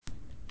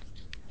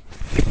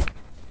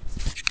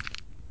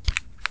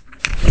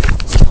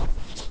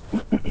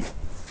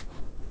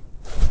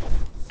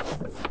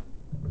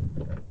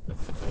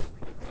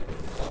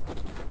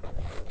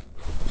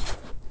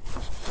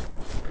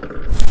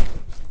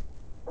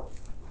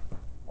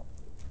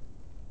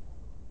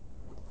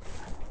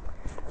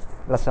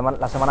La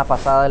semana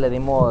pasada le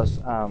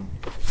dimos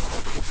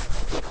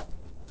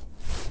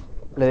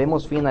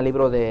fin al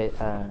libro de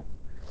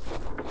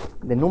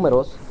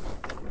Números,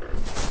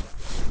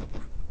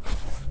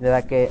 de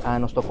la que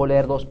nos tocó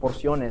leer dos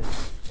porciones,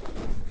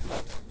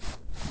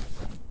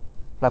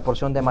 la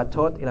porción de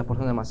Matot y la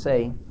porción de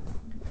Masei,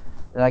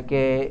 de la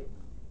que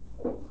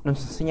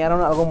nos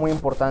enseñaron algo muy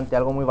importante,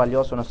 algo muy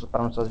valioso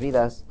para nuestras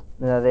vidas,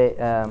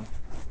 de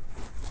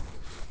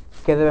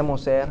qué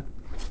debemos ser,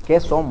 qué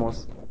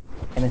somos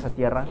en esa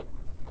tierra,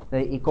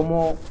 y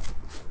cómo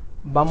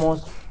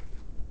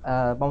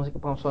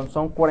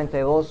son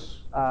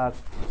 42,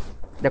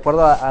 de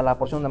acuerdo a la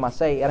porción de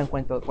Masei, eran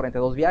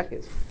 42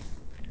 viajes.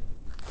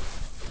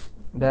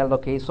 De lo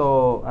que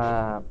hizo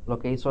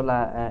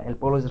el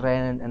pueblo de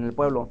Israel en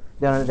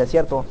el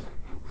desierto,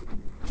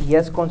 y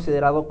es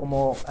considerado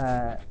como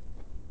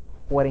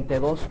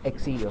 42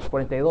 exilios,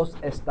 42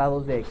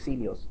 estados de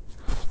exilios,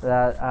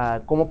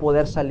 cómo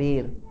poder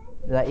salir,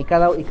 y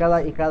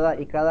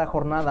cada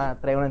jornada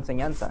trae una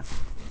enseñanza,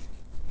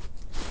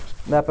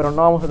 pero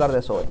no vamos a hablar de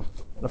eso hoy.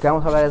 Lo que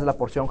vamos a hablar es de la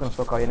porción que nos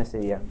toca hoy en este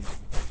día,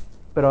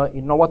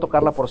 y no voy a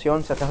tocar la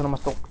porción, si acaso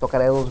nomás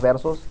tocaré dos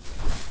versos.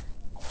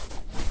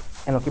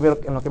 En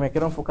lo que me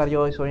quiero enfocar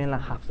yo hoy soy en la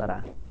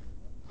Haftarah,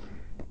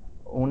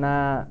 un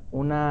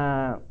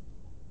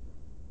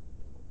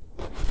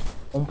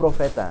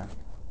profeta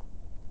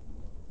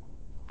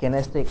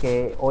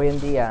que hoy en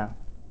día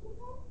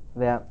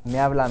me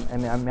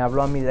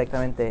habló a mí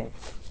directamente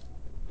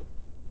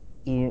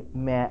y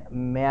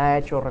me ha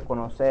hecho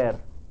reconocer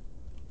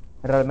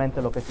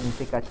realmente lo que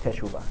significa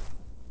Teshuvah,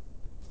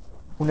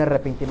 un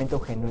arrepentimiento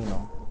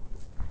genuino,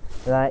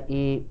 ¿verdad?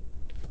 Y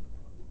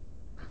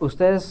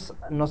ustedes,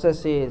 no sé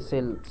si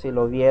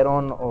lo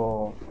vieron,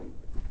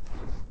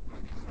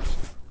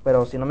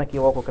 pero si no me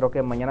equivoco, creo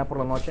que mañana por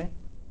la noche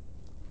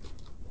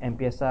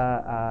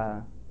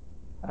empieza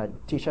a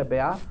Tisha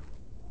B'Av,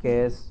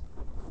 que es,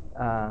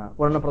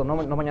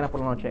 no mañana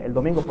por la noche, el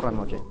domingo por la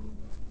noche.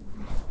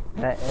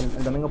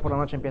 El domingo por la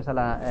noche empieza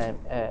la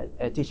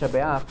Tisha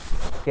B'Av,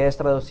 que es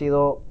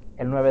traducido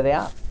el 9 de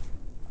Av,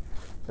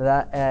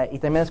 ¿verdad? Y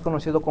también es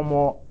conocido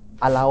como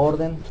a la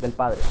orden del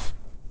Padre.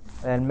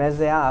 El mes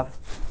de Av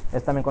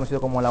es también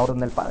conocido como la orden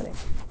del Padre.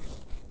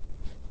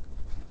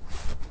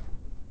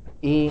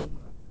 Y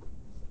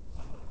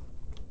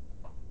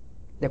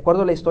de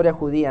acuerdo a la historia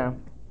judía,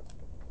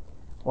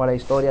 o a la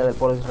historia del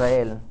pueblo de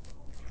Israel,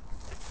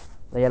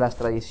 de las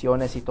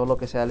tradiciones y todo lo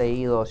que se ha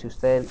leído, si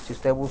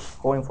usted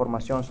buscó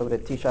información sobre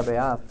Tisha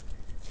B'Av,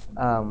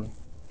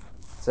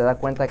 se da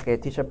cuenta que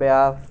Tisha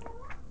B'Av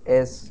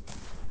es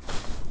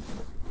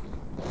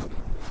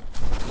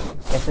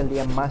el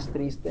día más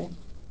triste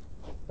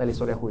de la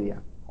historia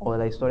judía, o de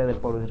la historia del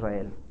pueblo de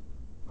Israel.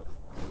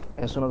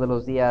 Es uno de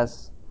los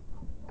días,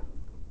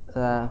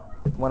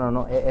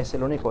 no, es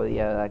el único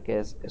día, ¿verdad?, que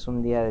es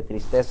un día de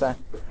tristeza,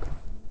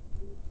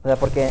 ¿verdad?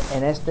 Porque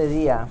en este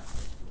día,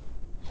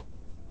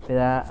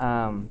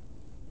 ¿verdad?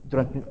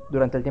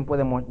 Durante el tiempo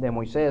de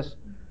Moisés,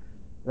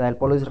 ¿verdad?, el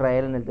pueblo de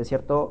Israel en el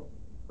desierto,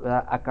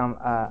 ¿verdad?,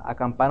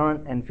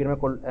 acamparon en firme,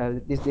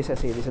 dice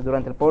así,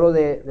 durante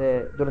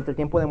el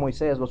tiempo de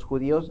Moisés, los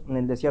judíos en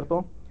el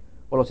desierto,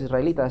 o los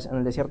israelitas en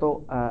el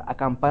desierto,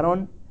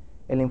 acamparon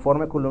el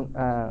informe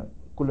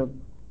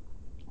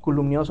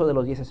calumnioso de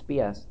los 10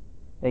 espías,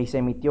 y se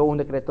emitió un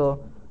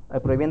decreto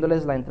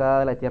prohibiéndoles la entrada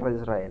de la tierra de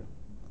Israel,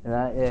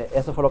 ¿verdad?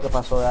 Eso fue lo que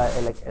pasó,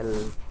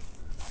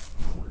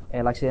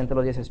 el accidente de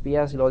los 10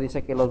 espías. Y luego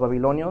dice que los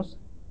babilonios,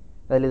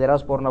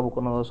 liderados por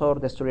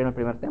Nabucodonosor, destruyeron el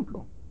primer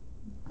templo.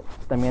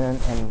 También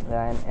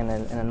en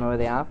el 9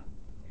 de Av,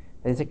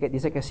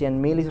 dice que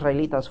 100,000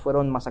 israelitas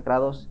fueron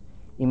masacrados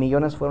y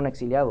millones fueron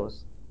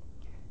exiliados.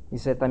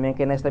 Dice también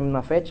que en esta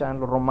misma fecha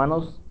los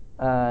romanos,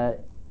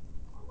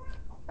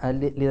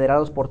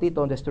 liderados por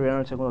Tito, destruyeron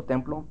el segundo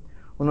templo.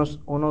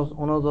 Unos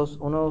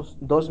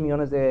 2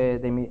 millones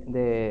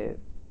de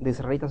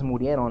israelitas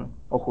murieron,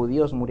 o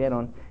judíos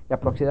murieron, y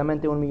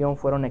aproximadamente 1 millón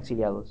fueron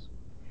exiliados.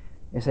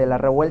 Dice, la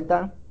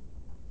revuelta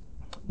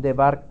de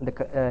Bar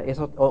es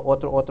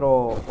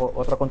otro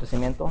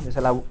acontecimiento. Dice,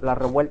 la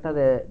revuelta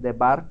de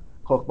Bar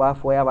Kokhba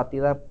fue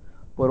abatida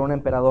por un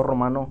emperador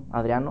romano,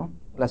 Adriano.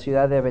 La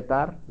ciudad de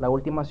Betar, la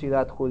última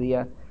ciudad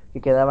judía que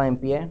quedaba en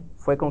pie,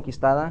 fue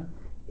conquistada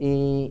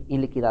y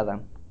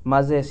liquidada.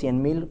 Más de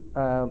 100,000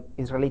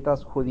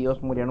 israelitas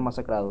judíos murieron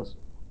masacrados.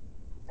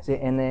 Sí,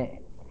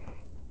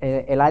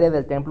 el área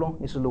del templo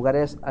y sus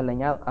lugares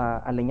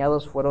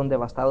aleñados fueron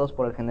devastados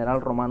por el general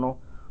romano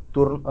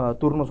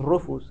Turnus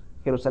Rufus.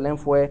 Jerusalén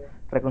fue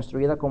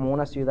reconstruida como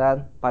una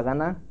ciudad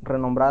pagana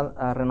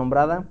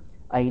renombrada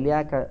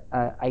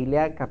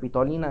Ailea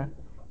Capitolina,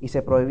 y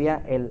se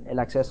prohibía el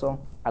acceso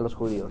a los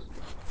judíos.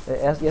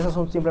 Y esas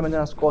son simplemente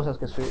unas cosas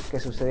que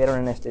sucedieron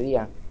en este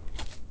día.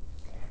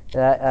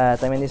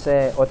 También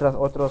dice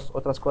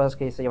otras cosas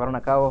que se llevaron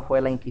a cabo.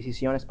 Fue la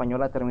Inquisición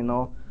española,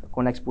 terminó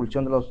con la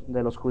expulsión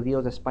de los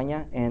judíos de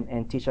España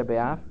en Tisha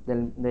B'Av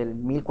del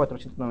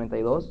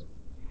 1492.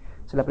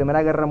 La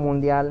Primera Guerra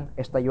Mundial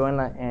estalló en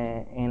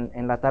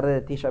la tarde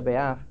de Tisha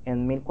B'Av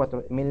en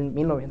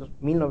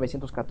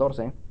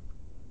 1914,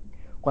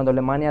 cuando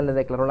Alemania le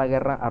declaró la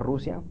guerra a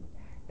Rusia.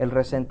 El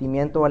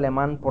resentimiento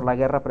alemán por la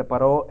guerra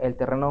preparó el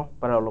terreno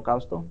para el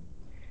Holocausto.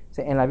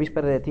 En la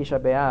víspera de Tisha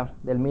B'Av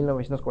del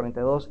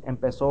 1942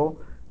 empezó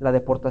la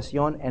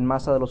deportación en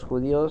masa de los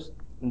judíos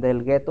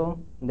del gueto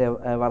de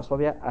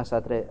Varsovia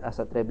hasta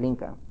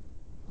Treblinka.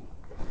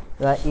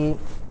 Y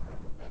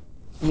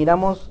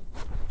miramos,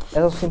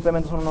 esos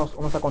simplemente son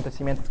unos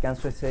acontecimientos que han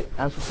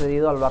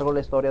sucedido a lo largo de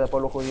la historia del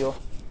pueblo judío,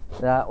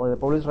 ¿verdad?, o del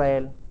pueblo de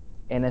Israel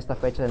en esta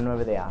fecha del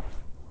 9 de Av,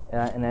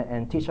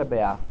 en Tisha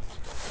B'Av.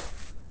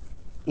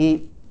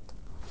 Y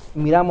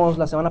miramos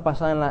la semana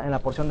pasada en la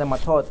porción de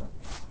Matot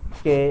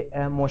que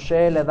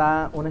Moshe le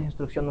da unas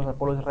instrucciones al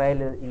pueblo de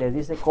Israel y les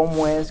dice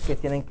cómo es que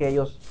tienen que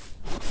ellos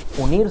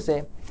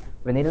unirse,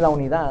 venir en la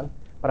unidad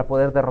para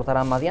poder derrotar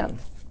a Madián,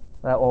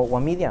 o a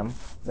Midian,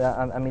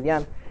 a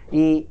Midian.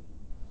 Y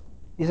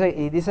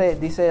dice,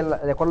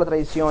 de acuerdo a la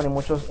tradición, y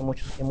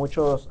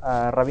muchos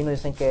rabinos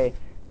dicen que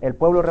el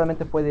pueblo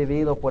realmente fue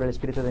dividido por el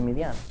espíritu de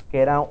Midian,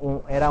 que era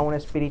un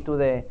espíritu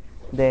de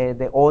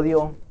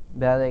odio,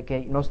 ¿verdad?, de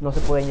que no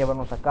se pueden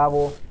llevarnos a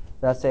cabo,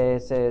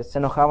 se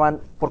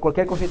enojaban por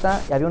cualquier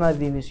cosita, y había una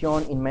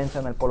división inmensa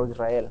en el pueblo de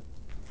Israel,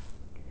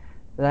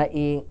 ¿verdad?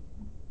 Y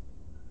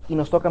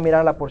nos toca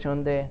mirar la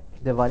porción de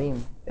Devarim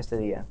este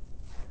día,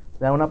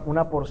 ¿verdad?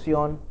 Una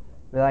porción,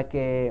 ¿verdad?,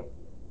 que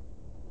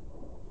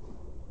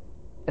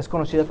es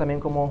conocida también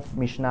como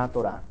Mishnah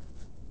Torah,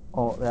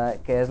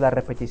 que es la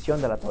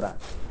repetición de la Torah,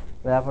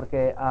 ¿verdad?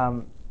 Porque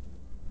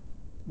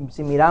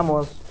si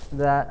miramos,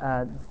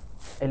 ¿verdad?,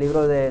 el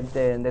libro de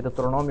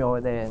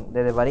Deuteronomio, de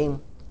Devarim,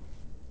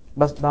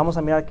 vamos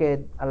a mirar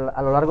que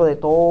a lo largo de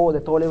todo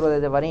el libro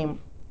de Devarim,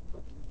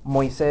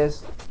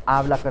 Moisés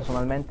habla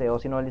personalmente, o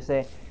si no, él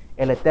dice,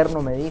 el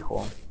Eterno me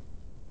dijo,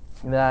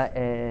 ¿verdad?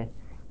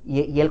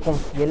 Y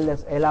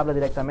él habla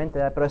directamente,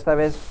 ¿verdad? Pero esta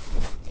vez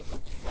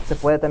se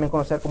puede también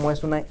conocer como el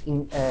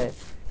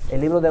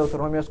libro de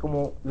Deuteronomio es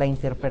como la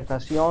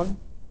interpretación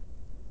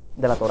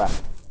de la Torah.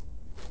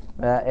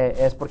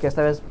 Es porque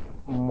esta vez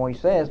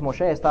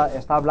Moshe está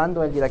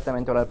hablando él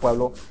directamente al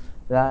pueblo,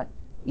 ¿verdad?,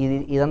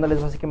 y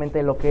dándoles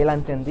básicamente lo que él ha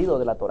entendido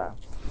de la Torah.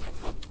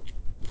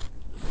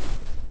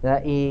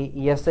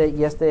 Y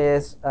este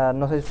es,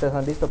 no sé si ustedes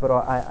han visto,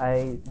 pero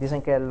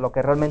dicen que lo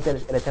que realmente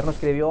el Eterno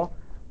escribió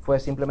fue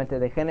simplemente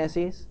de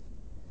Génesis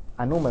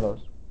a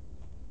Números,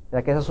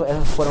 que esas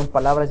fueron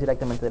palabras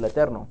directamente del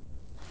Eterno,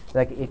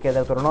 y que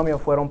Deuteronomio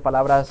fueron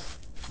palabras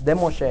de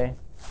Moshe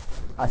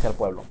hacia el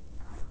pueblo.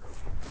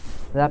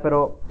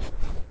 Pero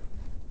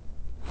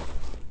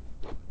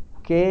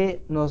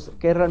 ¿qué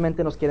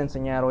realmente nos quiere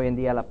enseñar hoy en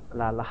día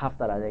la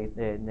Haftarah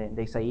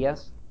de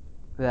Isaías?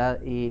 ¿Verdad?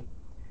 Y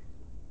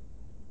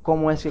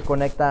cómo es que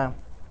conecta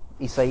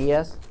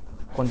Isaías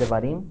con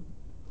Devarim,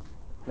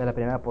 de la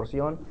primera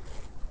porción,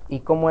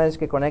 y cómo es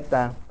que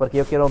conecta, porque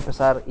yo quiero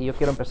empezar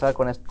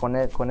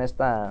con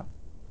esta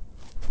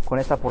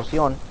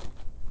porción,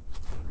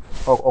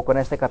 o con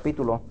este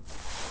capítulo,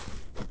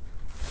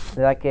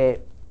 ¿verdad?,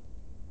 que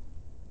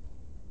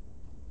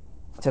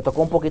se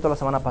tocó un poquito la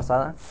semana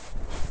pasada,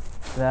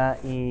 ¿verdad?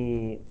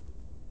 Y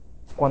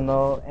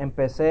cuando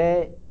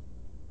empecé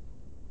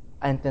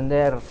a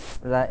entender,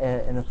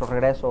 ¿verdad?, en nuestro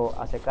regreso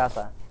hacia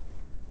casa,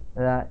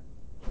 ¿verdad?,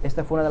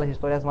 esta fue una de las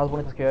historias más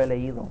bonitas que yo he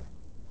leído,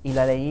 y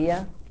la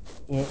leía,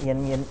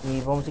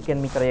 y vamos a decir que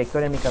en mi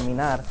trayectoria, en mi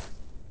caminar,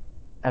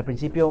 al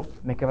principio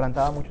me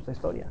quebrantaba mucho esta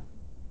historia,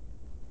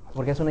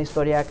 porque es una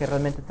historia que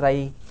realmente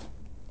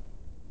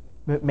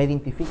me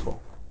identifico,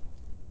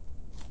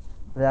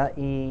 ¿verdad?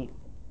 Y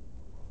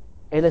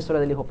es la historia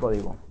del hijo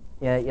pródigo,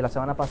 y la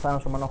semana pasada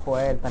nuestro hermano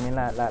Joel también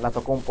la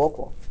tocó un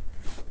poco,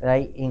 ¿verdad?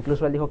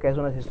 Incluso él dijo que es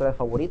una de sus historias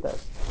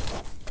favoritas.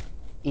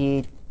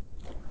 Y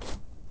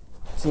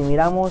si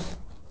miramos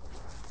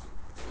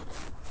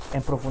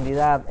en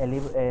profundidad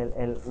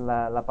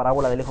la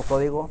parábola del hijo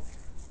pródigo,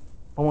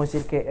 podemos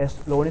decir que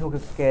es lo único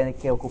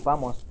que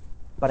ocupamos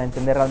para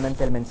entender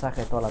realmente el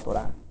mensaje de toda la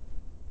Torah,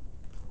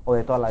 o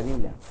de toda la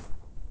Biblia.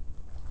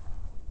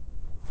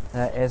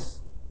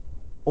 Es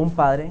un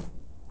padre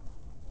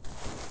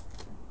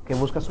que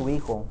busca a su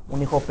hijo,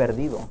 un hijo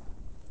perdido,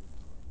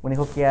 un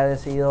hijo que ha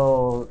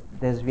decidido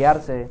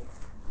desviarse,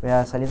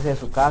 ¿verdad?, salirse de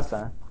su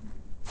casa,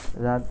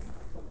 ¿verdad?,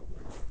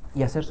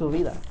 y hacer su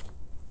vida,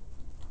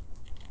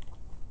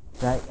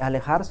 ¿verdad?,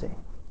 alejarse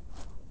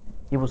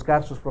y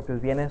buscar sus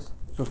propios bienes,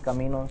 sus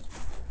caminos,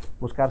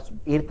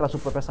 ir tras su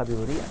propia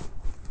sabiduría.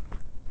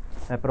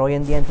 Pero hoy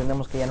en día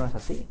entendemos que ya no es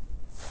así.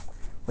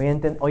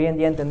 Hoy en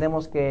día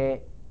entendemos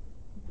que,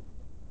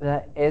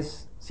 ¿verdad?,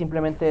 es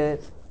simplemente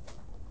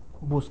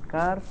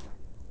buscar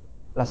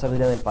la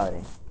sabiduría del Padre,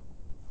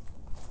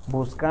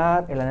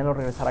 buscar el anhelo de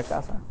regresar a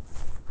casa.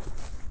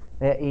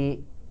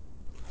 Y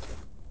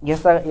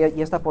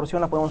esta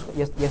porción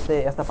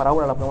esta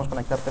parábola la podemos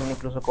conectar también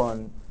incluso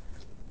con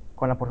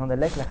la porción de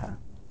Lech Lecha,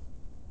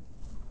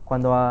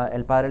 cuando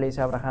el padre le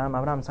dice a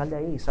Abraham, sal de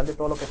ahí, sal de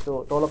todo lo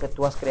que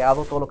tú has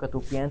creado, todo lo que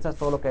tú piensas,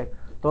 todo lo que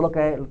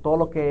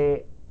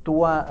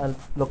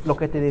lo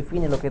que te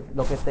define, lo que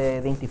te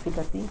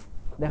identifica a ti,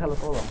 déjalo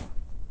todo.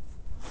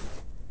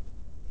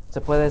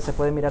 Se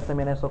puede mirar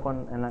también eso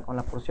con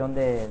la porción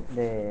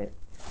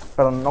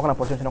perdón, no con la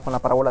porción, sino con la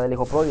parábola del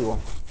hijo pródigo,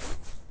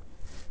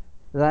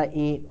 ¿verdad?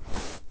 Y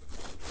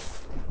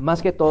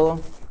más que todo,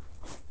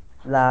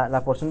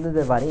 la porción de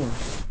Devarim,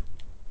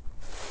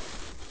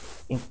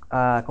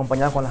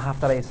 acompañada con la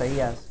Haftarah de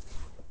Isaías,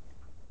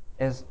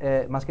 es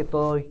más que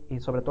todo y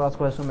sobre todas las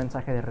cosas un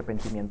mensaje de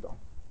arrepentimiento.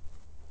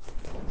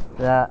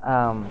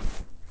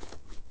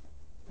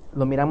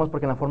 Lo miramos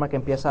porque en la forma que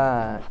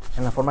empieza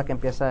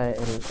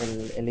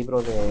el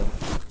libro de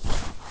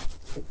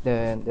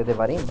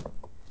Devarim,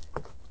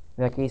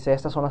 de aquí dice,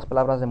 estas son las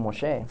palabras de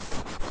Moshe.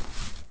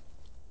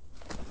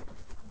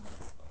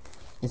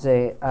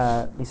 Dice,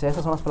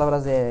 estas son las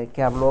palabras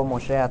que habló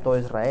Moshe a todo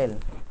Israel,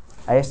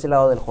 a este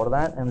lado del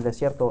Jordán, en el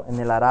desierto, en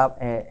el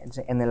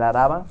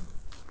Araba,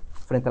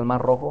 frente al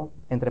Mar Rojo,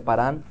 entre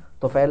Parán,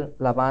 Tofel,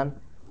 Labán,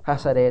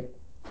 Hazaret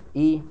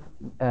y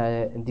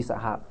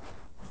Disahab.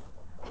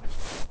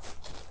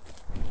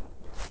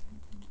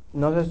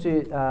 No sé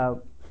si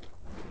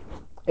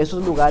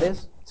esos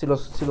lugares, si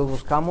los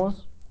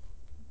buscamos,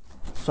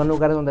 son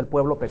lugares donde el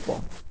pueblo pecó.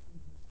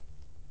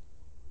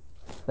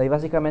 Y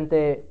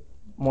básicamente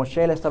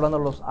Moshe le está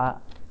hablando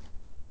a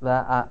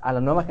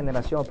la nueva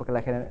generación, porque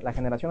la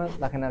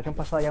generación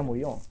pasada ya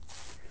murió.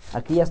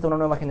 Aquí ya está una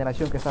nueva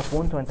generación que está a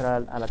punto de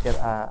entrar a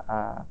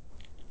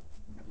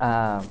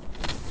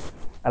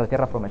la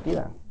tierra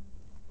prometida.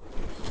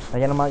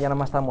 Ya nomás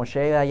está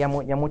Moshe, ya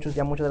muchos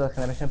de la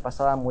generación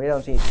pasada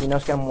murieron, si no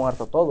es que han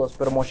muerto todos,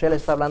 pero Moshe le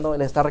está hablando,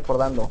 le está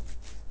recordando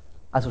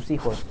a sus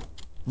hijos,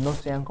 no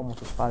sean como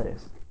sus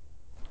padres,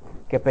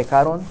 que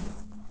pecaron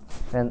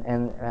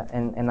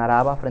en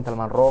Araba, frente al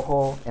Mar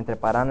Rojo, entre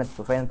Parán, entre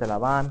Tufel, entre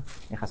Labán,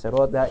 en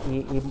Haserot,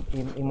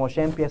 y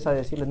Moshe empieza a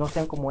decirles, no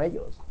sean como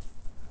ellos.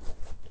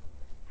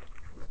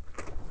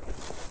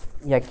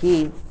 Y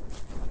aquí,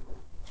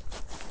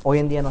 hoy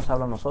en día nos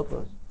habla a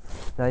nosotros.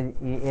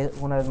 Y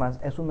una vez más,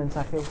 es un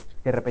mensaje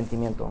de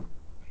arrepentimiento.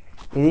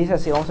 Y dice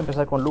así, vamos a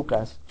empezar con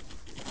Lucas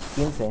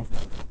 15,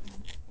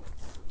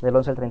 del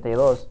 11 al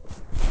 32.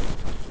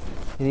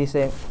 Y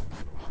dice,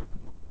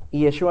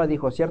 y Yeshua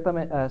dijo, cierto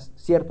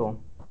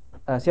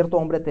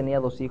hombre tenía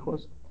 2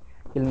 hijos,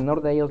 y el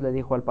menor de ellos le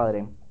dijo al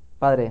padre,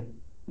 Padre,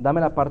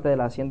 dame la parte de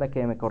la hacienda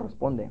que me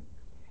corresponde.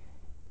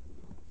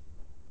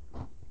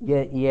 Y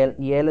él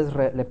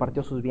le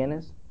partió sus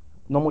bienes.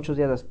 No muchos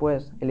días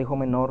después, el hijo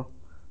menor,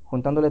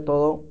 juntándolo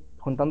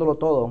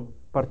todo,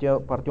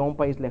 partió a un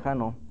país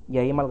lejano, y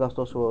ahí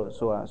malgastó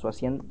su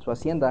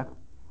hacienda,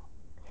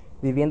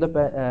 viviendo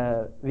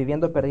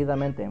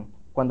perdidamente.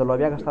 Cuando lo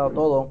había gastado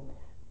todo,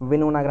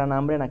 vino una gran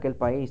hambre en aquel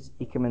país,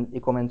 y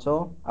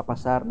comenzó a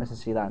pasar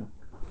necesidad.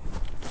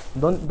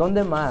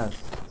 ¿Dónde más?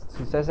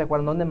 Si ustedes se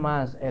acuerdan, ¿dónde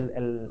más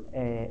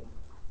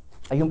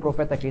hay un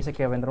profeta que dice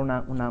que vendrá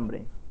un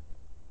hambre?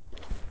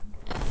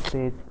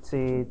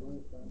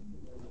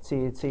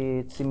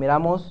 Si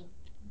miramos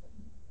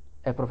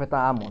el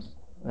profeta Amoz,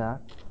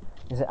 ¿verdad?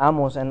 Dice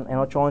Amoz en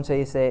 8:11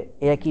 dice,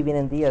 he aquí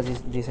vienen días,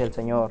 dice el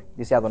Señor,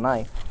 dice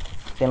Adonai,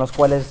 en los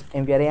cuales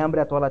enviaré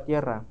hambre a toda la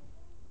tierra,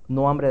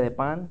 no hambre de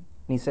pan,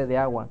 ni sed de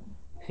agua,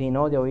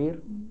 sino de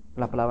oír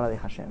la palabra de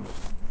Hashem.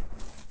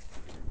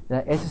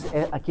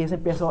 Aquí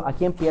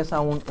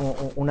empieza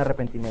un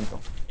arrepentimiento.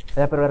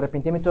 Pero el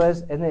arrepentimiento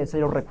es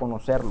necesario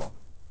reconocerlo.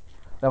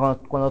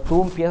 Cuando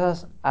tú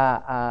empiezas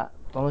vamos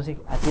a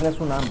decir, tienes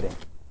un hambre,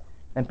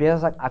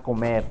 empiezas a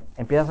comer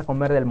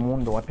del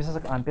mundo,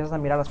 empiezas a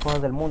mirar las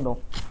cosas del mundo,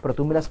 pero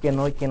tú miras que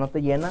no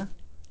te llena,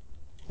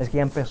 es que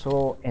ya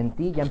empezó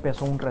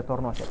un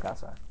retorno hacia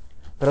casa.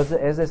 Pero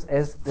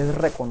es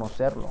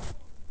reconocerlo,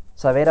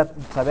 saber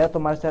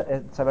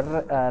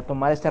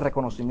tomar este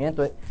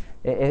reconocimiento,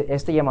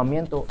 este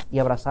llamamiento y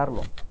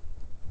abrazarlo,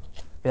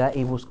 ¿verdad?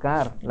 Y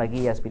buscar la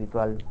guía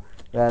espiritual,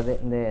 ¿verdad?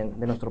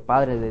 De nuestro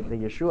Padre, de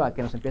Yeshua,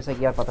 que nos empieza a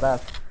guiar para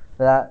atrás,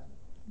 ¿verdad?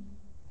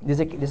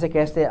 Dice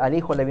que al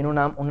hijo le vino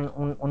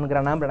un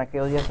gran hambre en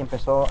aquellos días y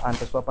empezó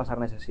a pasar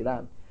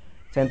necesidad.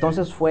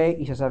 Entonces fue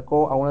y se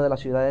acercó a una de las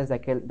ciudades de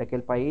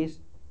aquel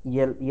país, y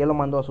él lo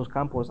mandó a sus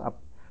campos a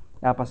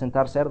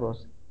apacentar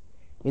cerdos.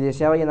 Y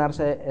deseaba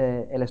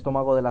llenarse el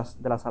estómago de las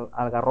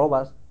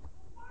algarrobas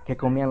que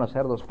comían los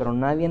cerdos, pero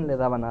nadie le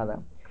daba nada.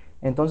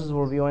 Entonces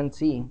volvió en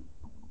sí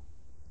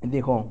y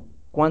dijo,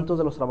 ¿cuántos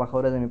de los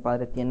trabajadores de mi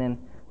padre tienen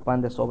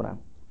pan de sobra?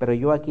 Pero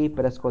yo aquí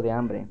perezco de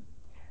hambre.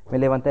 Me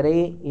levantaré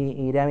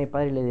y iré a mi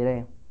padre y le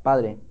diré,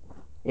 Padre,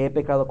 he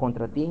pecado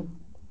contra ti,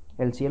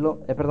 el cielo,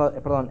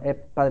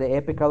 Padre,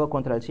 he pecado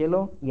contra el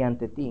cielo y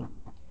ante ti.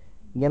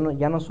 Ya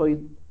no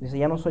soy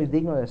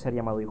digno de ser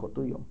llamado hijo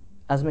tuyo.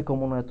 Hazme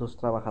como uno de tus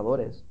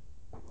trabajadores.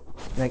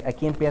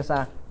 Aquí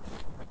empieza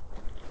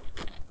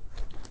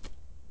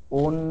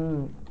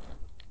una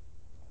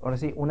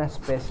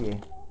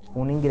especie,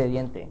 un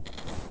ingrediente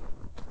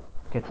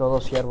que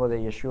todo siervo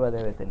de Yeshua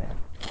debe tener.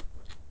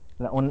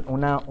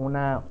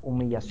 Una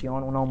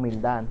humillación, una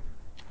humildad,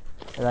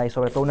 ¿verdad? Y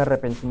sobre todo un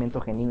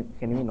arrepentimiento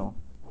genuino.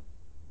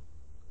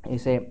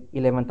 Dice, y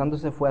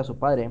levantándose fue a su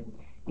padre,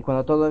 Y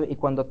cuando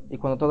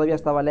todavía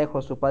estaba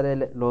lejos, su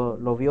padre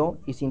lo vio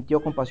y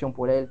sintió compasión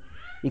por él,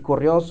 y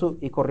corrió,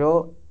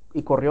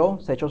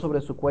 se echó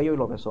sobre su cuello y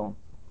lo besó.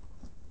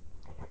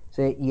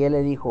 Sí, y él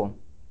le dijo: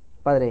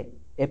 Padre,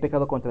 he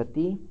pecado contra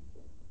ti,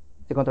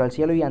 contra el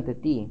cielo y ante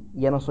ti,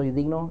 y ya no soy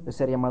digno de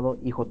ser llamado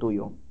hijo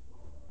tuyo.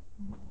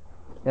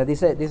 Ya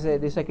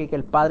dice aquí que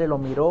el padre lo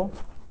miró,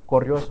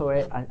 corrió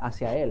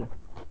hacia él.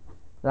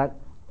 ¿Verdad?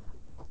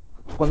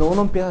 Cuando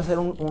uno empieza a hacer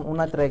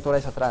una trayectoria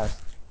hacia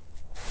atrás,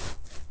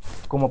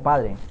 como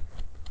padre,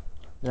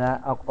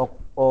 ¿verdad?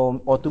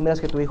 O tú miras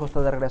que tu hijo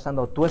está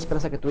regresando, tú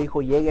esperas a que tu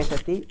hijo llegue hacia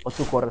ti, o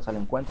tú corres al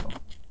encuentro,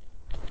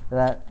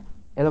 ¿verdad?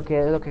 Es lo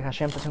que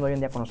Hashem está haciendo hoy en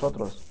día con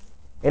nosotros.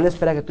 Él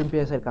espera que tú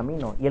empieces el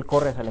camino y él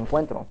corre hacia el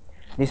encuentro.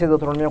 Dice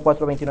Deuteronomio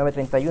 4, 29,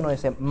 31,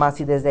 dice: Mas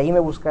si desde ahí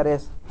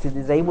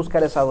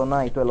buscares a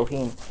Adonai, tu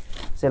Elohim,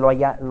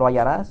 lo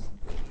hallarás.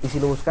 Y si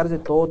lo buscares de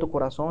todo tu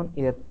corazón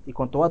y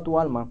con toda tu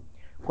alma,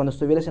 cuando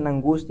estuvieres en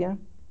angustia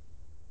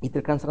y te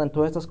alcanzarán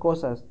todas estas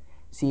cosas,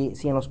 si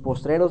en los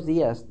postreros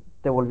días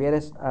te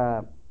volvieres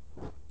a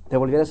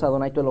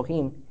Adonai, tu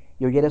Elohim,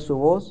 y oyeres su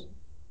voz,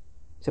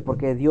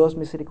 porque Dios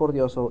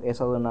misericordioso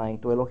es Adonai,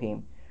 tu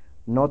Elohim,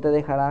 no te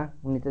dejará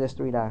ni te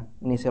destruirá,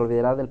 ni se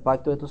olvidará del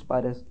pacto de tus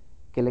padres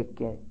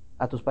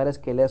a tus padres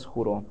que les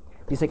juró.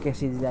 Dice que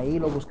si de ahí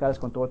lo buscares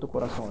con todo tu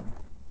corazón,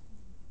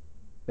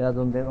 ¿verdad?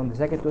 Donde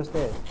sea que tú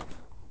estés,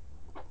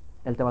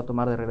 Él te va a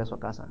tomar de regreso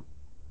a casa.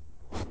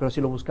 Pero si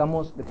lo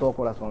buscamos de todo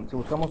corazón, si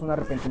buscamos un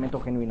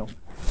arrepentimiento genuino,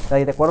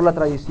 y de acuerdo a la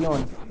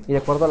tradición, y de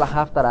acuerdo a la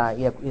Haftara,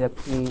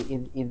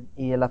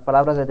 y las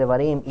palabras de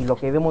Devarim, y lo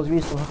que hemos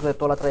visto nosotros de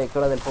toda la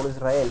trayectoria del pueblo de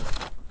Israel,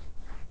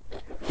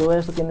 todo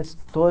eso tiene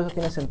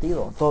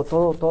sentido.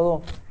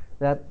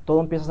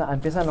 Todo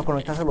empiezan a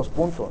conectarse los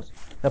puntos.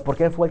 ¿Por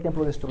qué fue el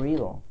templo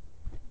destruido?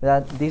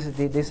 ¿Verdad?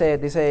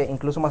 Dice,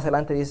 incluso más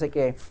adelante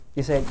dice,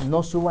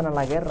 no suban a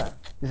la guerra.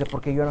 Dice,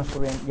 porque yo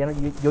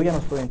ya no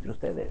estoy entre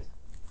ustedes.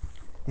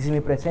 Dice,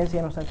 mi presencia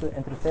ya no está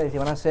entre ustedes y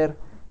van a ser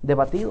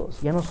debatidos,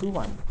 ya no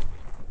suban.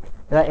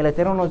 ¿Verdad? El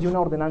Eterno nos dio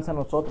una ordenanza a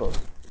nosotros.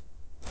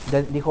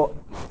 Dijo,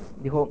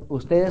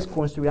 ustedes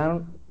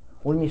construirán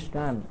un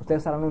Mishkan,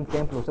 ustedes harán un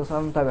templo, ustedes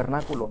harán un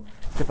tabernáculo,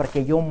 para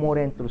que yo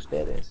more entre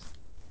ustedes.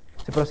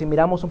 Pero si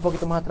miramos un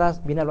poquito más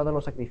atrás, viene hablando de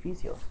los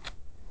sacrificios.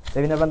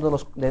 Viene hablando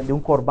de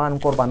un corbán, un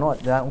corbanot.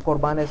 ¿Verdad? Un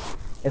corbán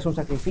es un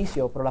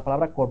sacrificio, pero la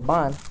palabra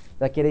corbán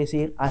quiere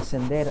decir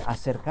ascender,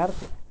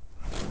 acercarte.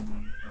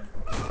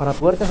 Para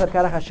poderte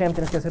acercar a Hashem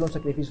tienes que hacer un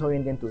sacrificio hoy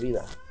en día en tu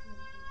vida.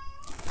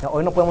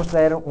 Hoy no podemos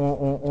traer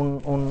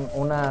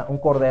un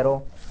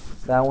cordero,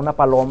 ¿verdad? Una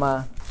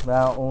paloma,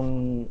 ¿verdad?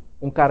 Un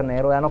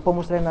carnero, ¿verdad? No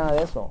podemos traer nada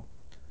de eso.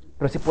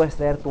 Pero sí puedes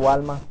traer tu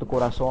alma, tu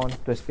corazón,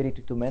 tu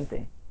espíritu y tu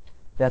mente.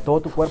 ¿Verdad?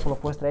 Todo tu cuerpo lo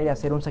puedes traer y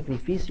hacer un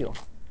sacrificio.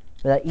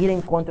 ¿Verdad? Ir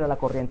en contra de la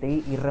corriente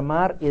y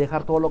remar y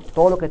dejar todo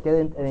lo que te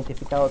ha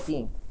identificado a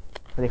ti.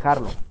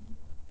 Dejarlo.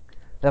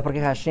 ¿Verdad?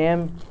 Porque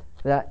Hashem,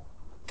 ¿verdad?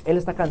 Él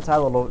está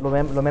cansado.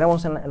 Lo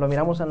miramos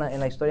en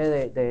la historia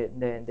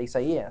de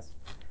Isaías.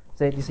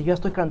 Dice, yo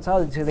estoy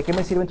cansado. Dice, ¿de qué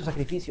me sirven tus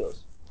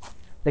sacrificios?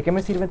 ¿De qué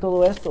me sirve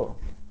todo esto?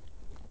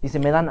 Dice,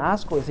 me dan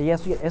asco. Dice,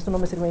 esto no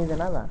me sirve ni de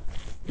nada.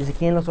 Dice,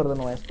 ¿quién los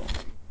ordenó esto?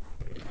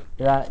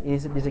 ¿Verdad? Y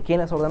dice,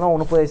 ¿quién les ordenó?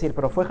 Uno puede decir,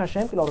 pero fue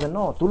Hashem que lo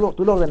ordenó. Tú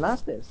lo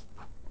ordenaste.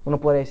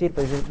 Uno puede decir,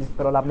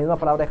 pero la misma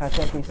palabra de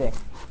Hashem dice,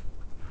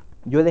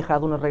 yo he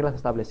dejado unas reglas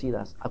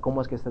establecidas a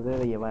cómo es que se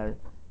debe llevar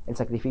el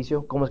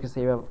sacrificio, cómo es que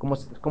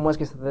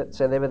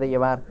se debe de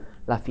llevar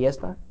la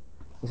fiesta.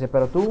 Dice,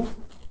 pero tú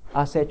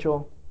has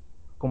hecho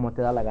como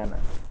te da la gana.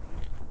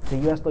 Si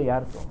yo estoy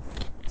harto.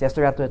 Si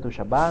estoy harto de tu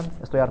Shabbat,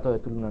 estoy harto de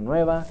tu luna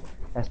nueva,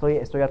 estoy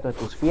harto de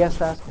tus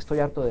fiestas, estoy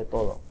harto de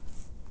todo.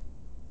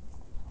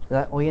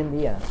 ¿Verdad? Hoy en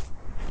día,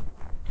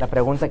 la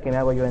pregunta que me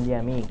hago yo hoy en día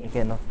a mí y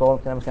que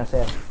todos tenemos que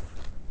hacer,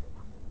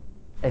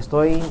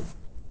 ¿estoy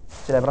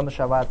celebrando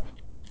Shabbat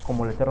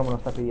como el Eterno me lo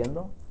está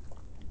pidiendo?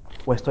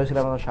 ¿O estoy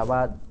celebrando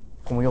Shabbat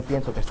como yo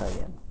pienso que está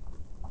bien?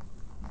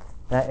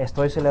 ¿Verdad?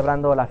 ¿Estoy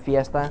celebrando la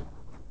fiesta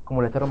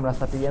como el Eterno me la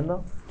está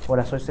pidiendo? ¿O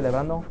la estoy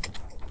celebrando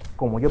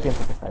como yo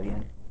pienso que está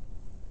bien?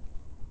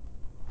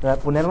 ¿Verdad?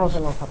 Ponernos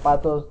en los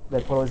zapatos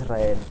del pueblo de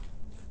Israel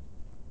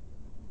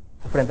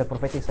frente al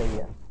profeta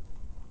Isaías.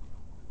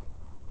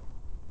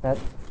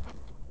 ¿Verdad?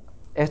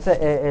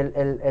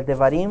 El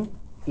Devarim,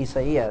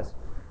 Isaías,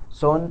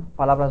 son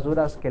palabras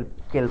duras que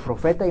el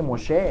profeta y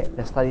Moshe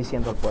le está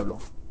diciendo al pueblo.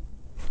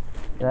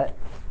 ¿Verdad?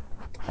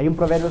 Hay un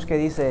proverbio que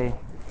dice,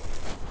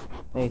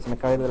 se me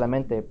cae de la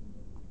mente,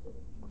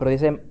 pero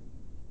dice,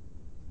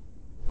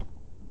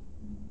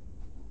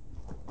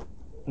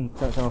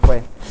 se me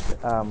fue.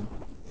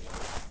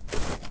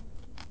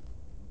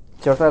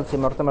 Si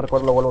ahorita me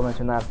recuerdo lo vuelvo a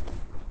mencionar.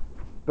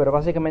 Pero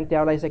básicamente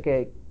dice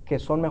que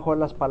son mejor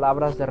las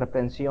palabras de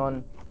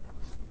reprensión.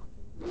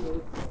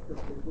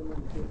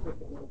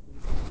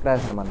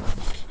 Gracias, hermano.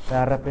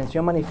 La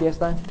reprensión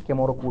manifiesta que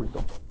amor oculto.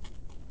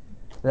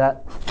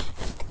 ¿Verdad?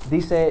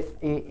 Dice,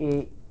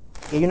 y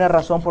hay una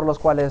razón por las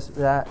cuales,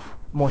 ¿verdad?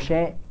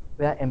 Moshe,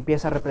 ¿verdad?,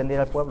 empieza a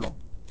reprender al pueblo.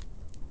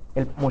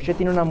 Moshe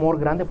tiene un amor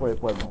grande por el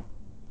pueblo.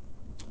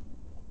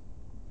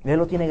 Él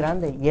lo tiene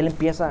grande y él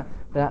empieza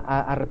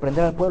a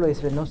reprender al pueblo y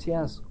decirle, no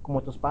seas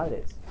como tus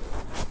padres.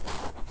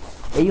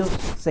 Ellos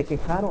se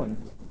quejaron,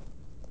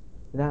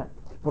 ¿verdad?,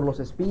 por los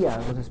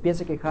espías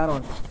se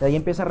quejaron. De ahí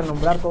empieza a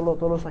renombrar todos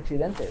los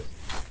accidentes,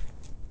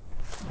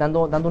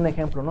 dando un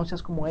ejemplo, no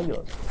seas como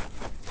ellos.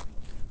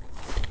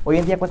 Hoy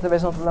en día, ¿cuántas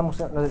veces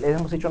nosotros les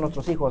hemos dicho a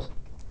nuestros hijos,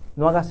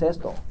 no hagas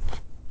esto?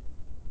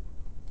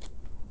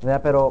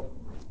 ¿Verdad? Pero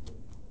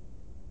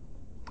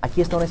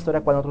aquí está una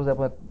historia cual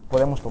nosotros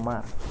podemos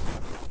tomar.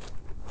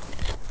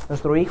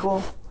 Nuestro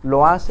hijo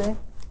lo hace,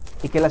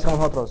 ¿y qué le hacemos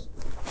nosotros?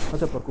 No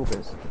te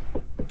preocupes,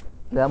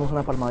 le damos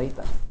una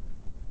palmadita.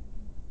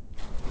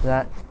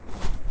 ¿Verdad?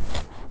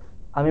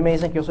 A mí me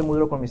dicen que yo soy muy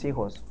duro con mis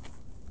hijos,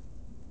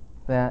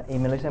 ¿verdad? Y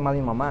me lo dice más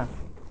mi mamá.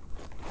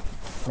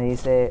 Me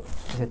dice,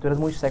 tú eres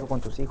muy seco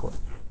con tus hijos,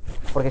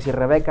 porque si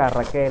Rebeca,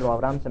 Raquel o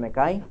Abraham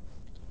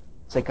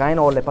se caen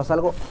o le pasa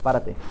algo,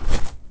 párate.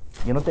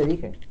 Yo no te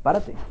dije,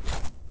 párate.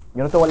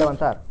 Yo no te voy a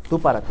levantar, tú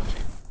párate.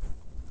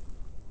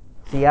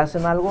 Si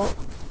hacen algo,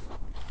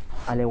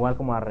 al igual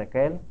como a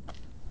Raquel,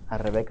 a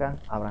Rebeca,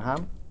 a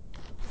Abraham,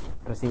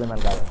 reciben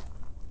nalgadas.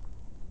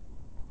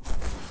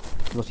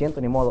 Lo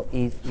siento, ni modo.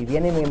 Y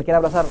viene y me quiere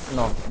abrazar,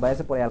 no,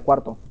 váyase por ahí al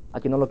cuarto,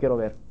 aquí no lo quiero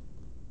ver.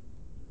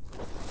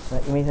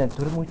 Y me dicen,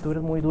 tú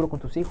eres muy duro con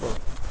tus hijos.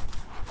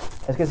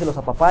 Es que si los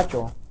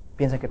apapacho,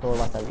 piensan que todo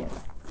va a estar bien.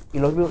 Y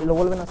lo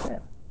vuelven a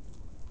hacer.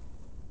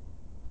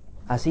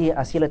 Así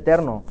el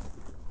Eterno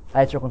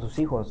ha hecho con sus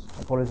hijos,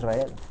 el pueblo de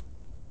Israel.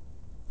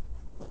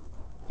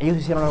 Ellos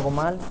hicieron algo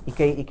mal, ¿y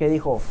qué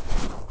dijo?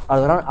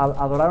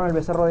 Adoraron el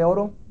becerro de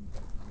oro,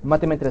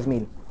 máteme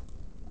 3,000.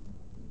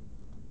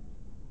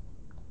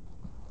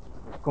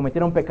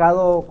 Cometieron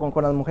pecado con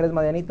las mujeres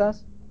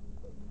madianitas,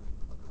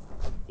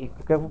 y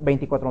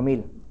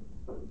 24,000.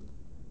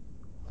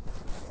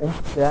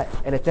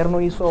 El Eterno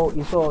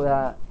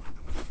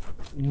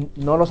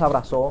no los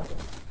abrazó,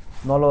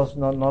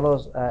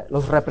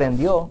 los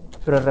reprendió,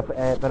 pero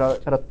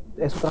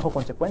eso trajo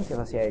consecuencias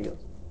hacia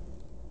ellos.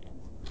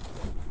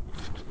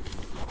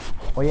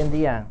 Hoy en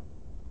día,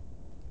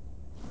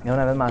 y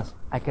una vez más,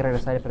 hay que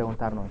regresar y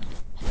preguntarnos,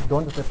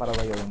 ¿dónde estoy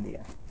parado yo hoy en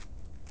día?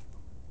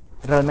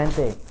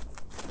 ¿Realmente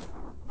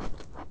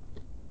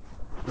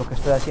lo que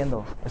estoy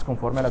haciendo es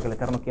conforme a lo que el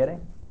Eterno quiere?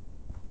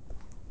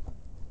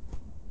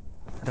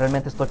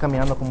 ¿Realmente estoy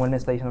caminando como Él me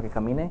está diciendo que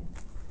camine?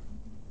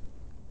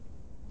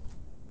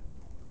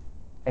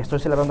 ¿Estoy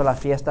celebrando la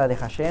fiesta de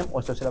Hashem o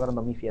estoy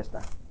celebrando mi fiesta?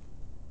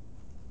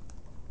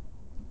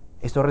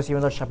 ¿Estoy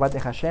recibiendo el Shabbat de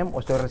Hashem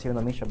o estoy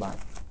recibiendo mi Shabbat?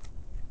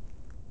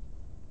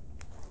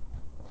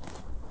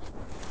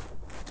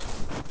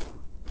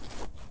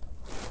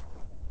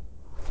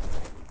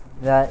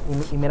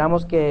 Y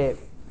miramos que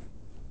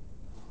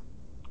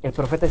el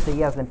profeta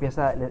Isaías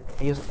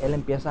él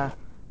empieza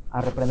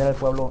a reprender al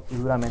pueblo y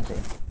duramente,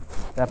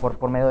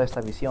 por medio de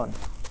esta visión.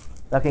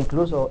 Que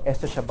incluso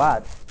este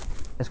Shabbat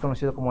es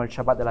conocido como el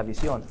Shabbat de la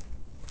visión.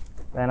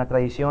 En la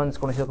tradición es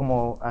conocido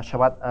como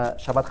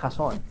Shabbat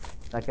Hazón,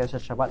 que es el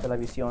Shabbat de la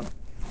visión.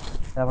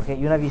 Porque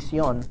una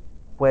visión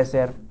puede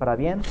ser para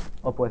bien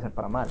o puede ser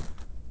para mal.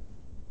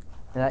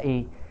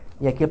 Y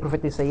aquí el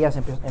profeta Isaías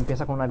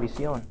empieza con una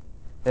visión.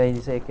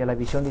 Dice que la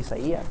visión de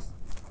Isaías,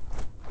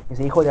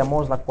 ese hijo de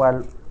Amoz, la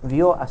cual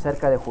vio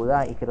acerca de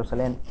Judá y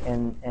Jerusalén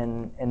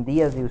en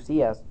días de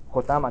Uzías,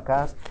 Jotam,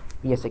 Acaz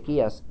y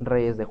Ezequías,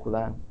 reyes de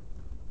Judá.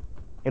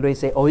 Él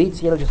dice, oíd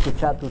cielos y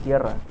escuchad tu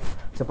tierra,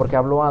 porque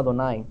habló a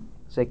Adonai,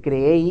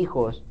 creé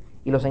hijos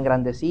y los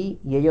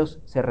engrandecí y ellos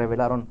se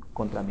rebelaron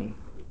contra mí.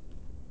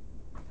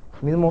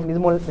 El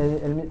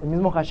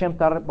mismo Hashem,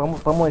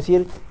 vamos a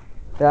decir,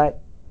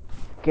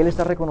 que él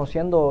está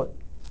reconociendo,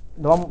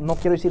 no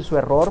quiero decir su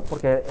error,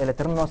 porque el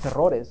Eterno no hace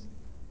errores,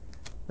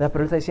 pero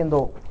él está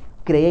diciendo,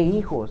 creé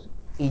hijos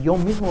y yo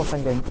mismo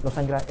los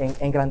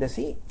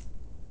engrandecí.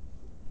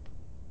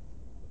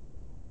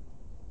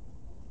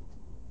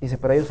 Dice,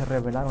 pero ellos se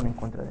rebelaron en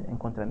contra mí,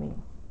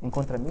 en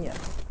contra mía.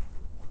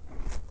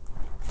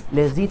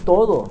 Les di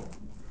todo.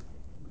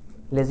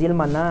 Les di el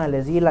maná,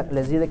 les di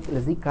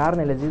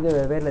carne, les di de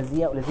beber,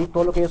 les di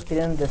todo lo que ellos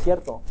querían en el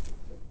desierto.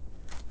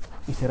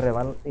 Y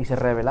se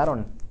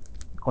rebelaron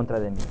contra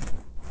de mí.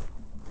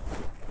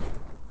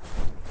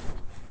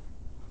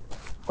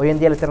 Hoy en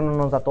día el Eterno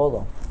nos da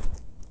todo,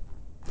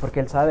 porque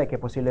Él sabe que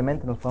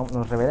posiblemente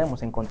nos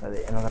rebelemos en contra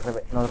de Él.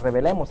 Nos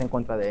rebelemos en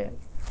contra de Él.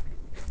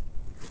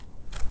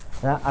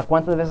 ¿A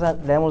cuántas veces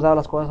le hemos dado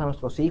las cosas a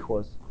nuestros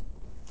hijos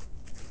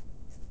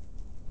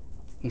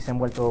y se han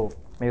vuelto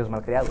medios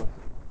malcriados?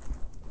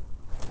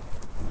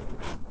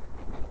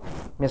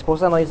 Mi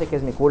esposa no dice que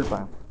es mi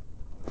culpa,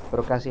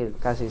 pero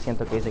casi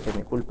siento que dice que es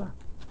mi culpa.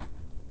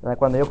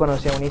 Cuando yo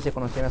conocí a Eunice,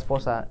 conocí a mi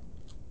esposa,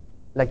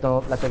 la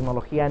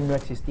tecnología no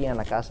existía en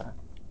la casa.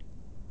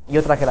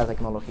 Yo traje la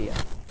tecnología.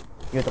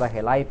 Yo traje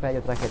el iPad,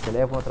 yo traje el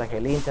teléfono, traje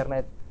el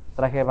internet,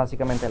 traje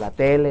básicamente la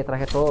tele,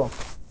 traje todo.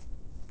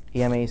 Y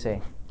ella me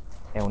dice,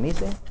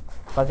 Eunice,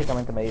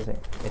 básicamente me dice,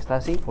 está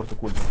así por tu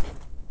culpa.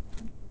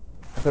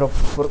 Pero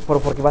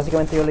porque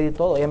básicamente yo le di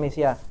todo. Ella me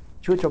decía,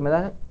 Chucho, ¿me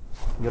das?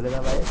 Yo le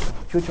daba eso.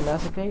 Chucho, ¿me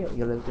das aquello?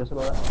 Yo se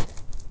lo daba.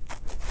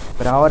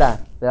 Pero ahora,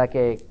 ¿verdad?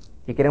 Que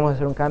queremos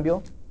hacer un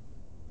cambio,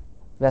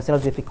 ¿verdad? Se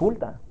nos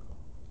dificulta.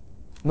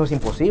 No es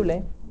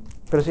imposible,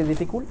 pero se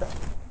dificulta.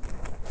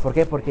 ¿Por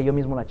qué? Porque yo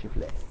mismo la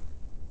chiflé.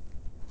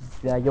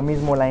 ¿Verdad? Yo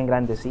mismo la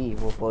engrandecí,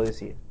 puedo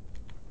decir.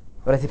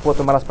 Ahora sí puedo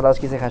tomar las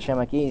palabras que dice Hashem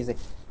aquí.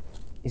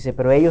 Dice,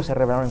 pero ellos se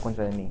rebelaron en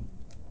contra de mí.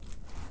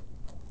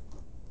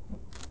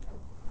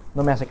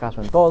 No me hace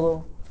caso en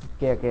todo,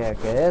 que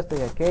esto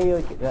y aquello.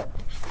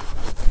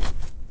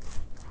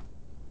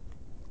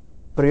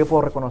 Pero yo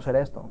puedo reconocer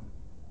esto.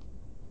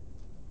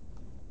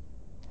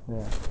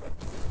 Yeah.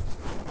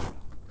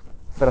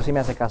 Pero sí me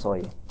hace caso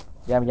hoy.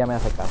 Ya me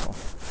hace caso.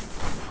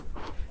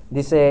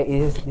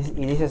 Dice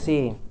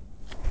así.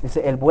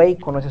 Dice, el buey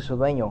conoce a su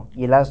dueño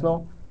y el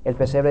asno el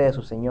pesebre de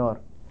su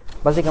señor.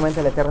 Básicamente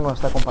el Eterno nos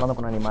está comparando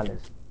con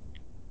animales.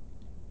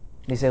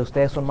 Dice,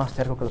 ustedes son más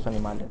tercos que los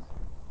animales.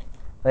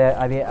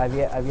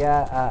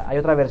 Hay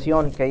otra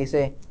versión que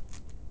dice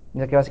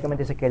que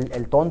básicamente dice que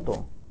el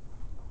tonto,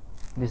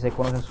 dice,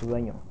 conoce a su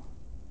dueño.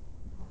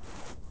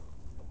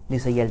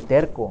 Dice, y el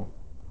terco,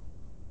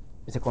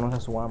 dice, conoce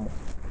a su amo.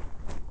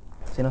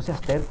 Dice, no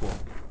seas terco,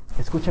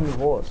 escucha mi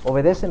voz,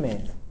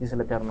 obedéceme, dice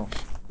el Eterno.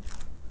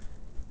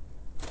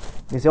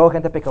 Dice, oh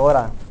gente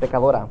pecadora,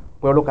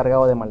 pueblo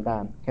cargado de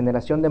maldad,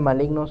 generación de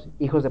malignos,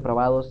 hijos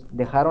depravados,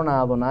 dejaron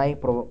a Adonai,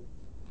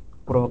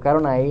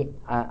 provocaron a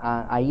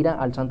ira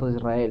al Santo de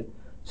Israel,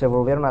 se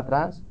volvieron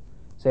atrás.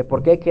 Dice,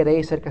 ¿por qué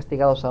queréis ser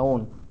castigados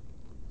aún?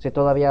 Si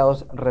todavía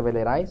os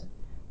rebelaréis.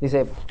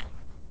 Dice,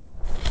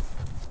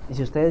 y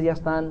si ustedes ya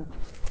están,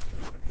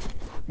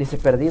 dice,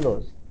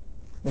 perdidos.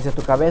 Dice,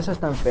 tu cabeza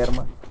está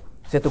enferma.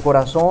 Dice, tu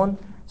corazón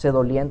se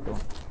doliento.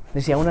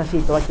 Dice, aún así,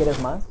 ¿todavía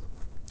quieres más?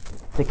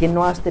 ¿De que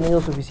no has tenido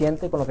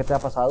suficiente con lo que te ha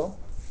pasado?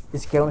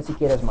 Dice que aún así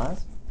quieres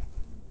más.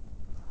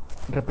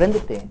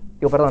 Repréndete.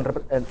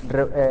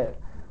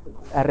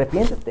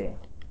 Arrepiéntete.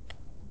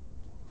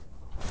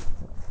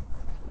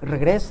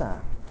 Regresa.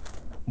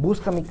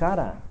 Busca mi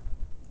cara.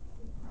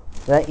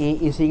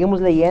 Y seguimos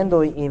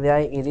leyendo y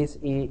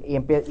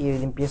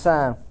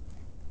empieza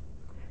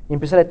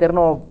el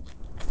Eterno,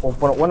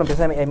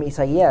 empieza en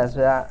Isaías,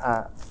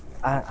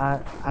 a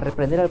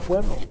reprender al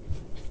pueblo.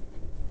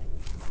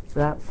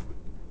 ¿Verdad?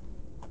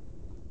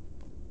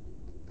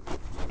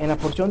 En la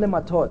porción de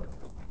Matot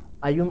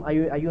hay un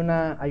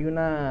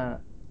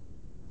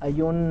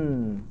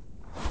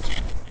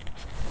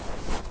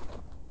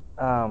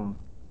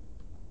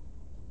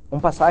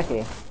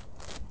pasaje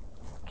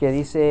que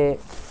dice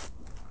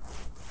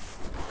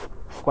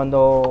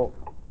cuando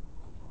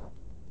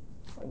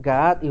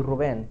Gad y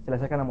Rubén se le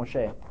acercan a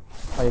Moshe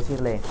para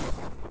decirle,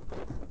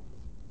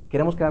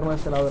 queremos quedarnos a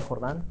este lado del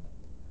Jordán,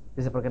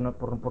 dice, porque no,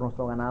 por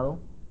nuestro ganado,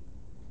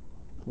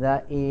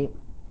 ¿verdad? Y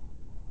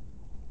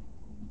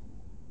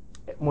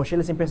Moshe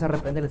les empieza a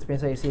reprender, les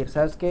empieza a decir,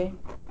 ¿sabes qué?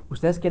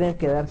 Ustedes quieren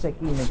quedarse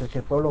aquí mientras que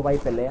el pueblo va y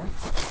pelea.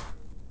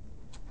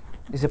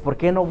 Dice, ¿por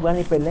qué no van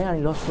y pelean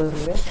y luego después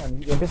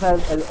regresan? Y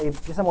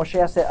empieza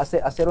Moshe a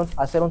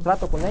hacer un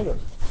trato con ellos,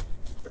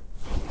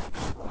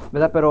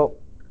 ¿verdad? Pero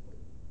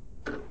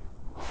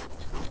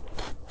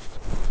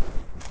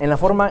en la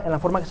forma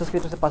que está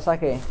escrito ese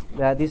pasaje,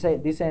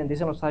 dicen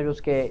los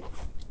sabios que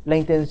la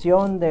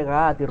intención de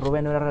Gad y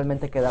Rubén no era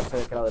realmente quedarse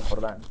de aquel lado del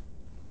Jordán.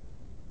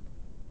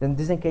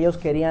 Dicen que ellos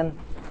querían,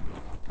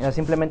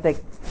 simplemente,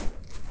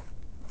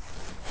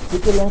 sí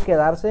querían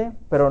quedarse,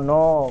 pero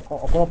no,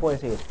 ¿cómo puedo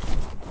decir?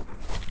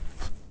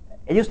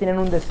 Ellos tenían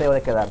un deseo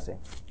de quedarse,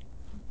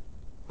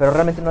 pero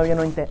realmente no había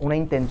una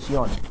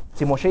intención.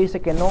 Si Moshe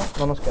dice que no,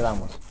 no nos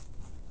quedamos.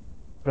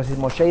 Pero si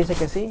Moshe dice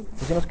que sí,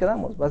 pues sí nos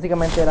quedamos.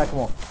 Básicamente era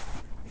como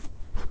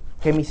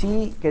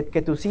que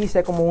que tu sí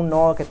sea como un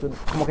no,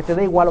 como que te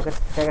dé igual lo que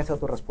haya sido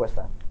tu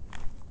respuesta.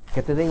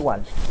 Que te dé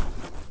igual.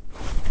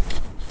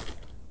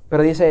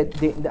 Pero dice,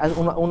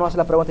 uno hace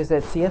la pregunta y dice,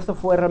 si esto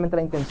fue realmente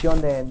la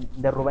intención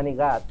de Rubén y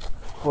Gad,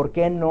 ¿por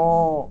qué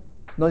no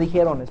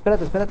dijeron,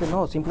 espérate,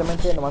 no,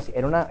 simplemente nomás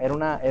era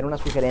una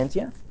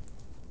sugerencia,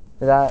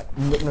 ¿verdad?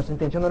 Nuestra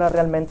intención no era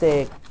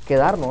realmente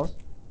quedarnos,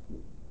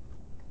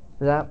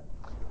 ¿verdad?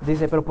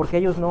 Dice, pero ¿por qué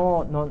ellos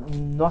no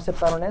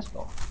aceptaron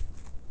esto?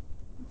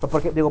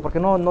 ¿Por qué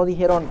no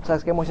dijeron,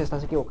 sabes qué, Moisés,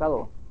 estás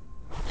equivocado?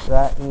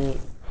 ¿Verdad?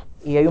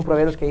 Y hay un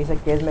proverbio que dice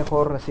que es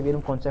mejor recibir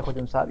un consejo de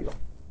un sabio,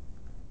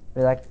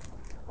 ¿verdad?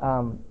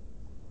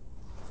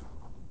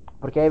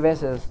 Porque hay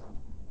veces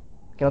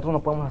que nosotros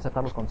no podemos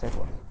aceptar los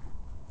consejos.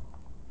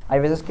 Hay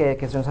veces que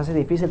se nos hace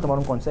difícil tomar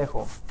un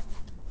consejo,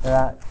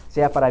 ¿verdad?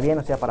 Sea para bien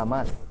o sea para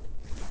mal,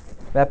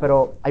 ¿verdad?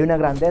 Pero hay una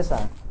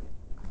grandeza,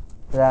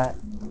 ¿verdad?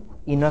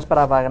 Y no es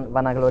para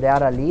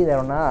vanagloriar al líder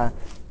o nada,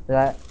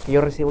 ¿verdad? Que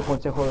yo recibo un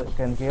consejo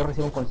de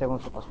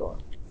nuestro pastor,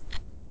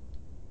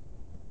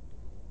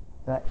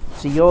 ¿verdad?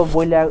 Si yo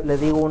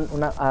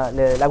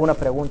le hago una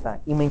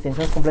pregunta y mi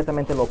intención es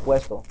completamente lo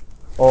opuesto,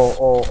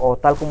 o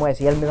tal como es,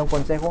 y él me da un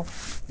consejo,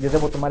 yo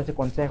debo tomar ese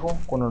consejo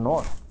con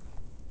honor,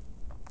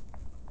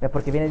 ¿verdad?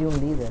 Porque viene de un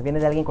líder, viene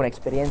de alguien con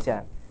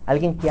experiencia,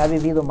 alguien que ha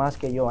vivido más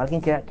que yo, alguien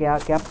que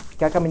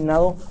ha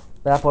caminado,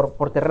 ¿verdad?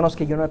 por terrenos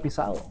que yo no he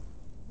pisado.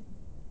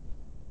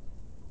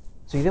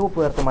 So, yo debo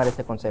poder tomar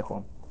este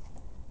consejo.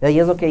 Y ahí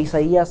es lo que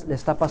Isaías le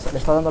está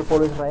dando al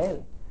pueblo de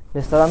Israel. Le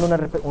está dando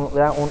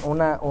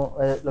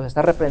los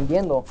está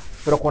reprendiendo,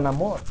 pero con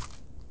amor.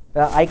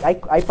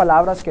 Hay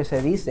palabras que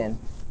se dicen,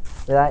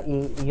 ¿verdad?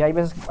 Y hay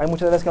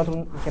muchas veces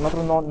que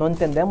nosotros no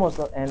entendemos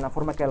en la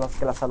forma que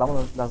las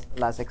hablamos,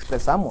 las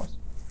expresamos.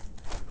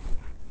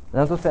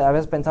 Nosotros a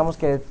veces pensamos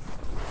que,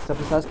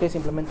 ¿sabes qué?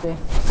 Simplemente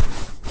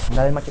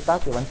da el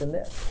machetazo y va a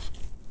entender.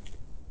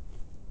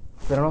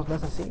 Pero no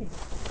es así.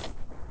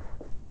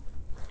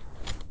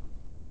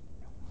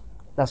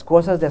 Las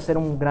cosas de ser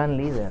un gran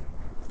líder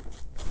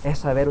es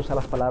saber usar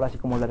las palabras y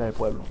cómo hablar al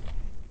pueblo.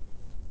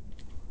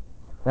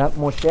 ¿Verdad?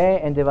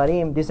 Moshe en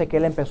Devarim dice que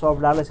él empezó a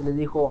hablarles y les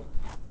dijo,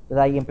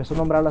 ¿verdad? Y empezó a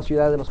nombrar la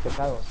ciudad de los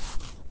pecados,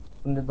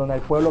 donde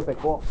el pueblo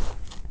pecó.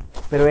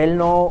 Pero él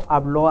no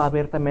habló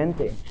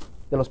abiertamente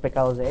de los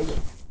pecados de ellos.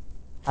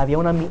 Había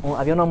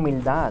una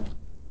humildad,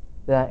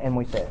 ¿verdad? En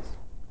Moisés.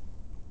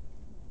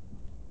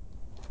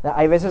 ¿Verdad?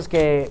 Hay veces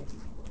que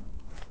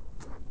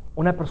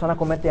una persona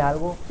comete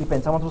algo y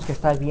pensamos que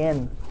está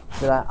bien,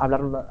 ¿verdad?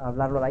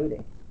 Hablarlo al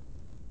aire.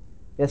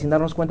 Y sin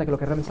darnos cuenta que lo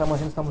que realmente estamos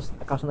haciendo, estamos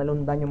causándole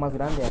un daño más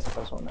grande a esa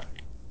persona.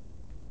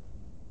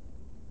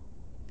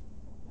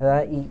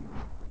 ¿Verdad?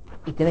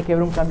 Y tiene que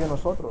haber un cambio en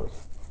nosotros.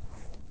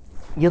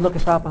 Y es lo que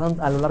estaba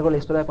pasando a lo largo de la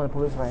historia con el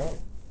pueblo de Israel.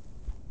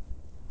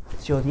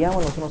 Se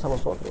odiaban los unos a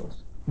los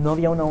otros. No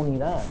había una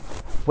unidad.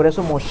 Por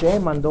eso Moshe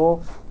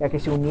mandó a que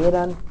se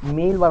unieran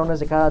 1000 varones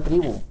de cada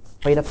tribu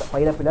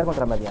para ir a pelear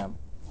contra Madián.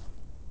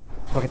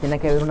 Porque tiene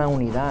que haber una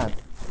unidad.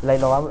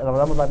 Lo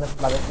hablamos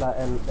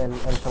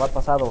el Shabbat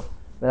pasado,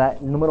 ¿verdad?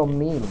 El número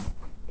 1000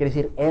 quiere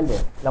decir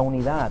Elef, la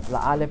unidad.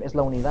 La Aleph es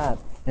la unidad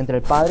entre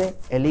el Padre,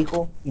 el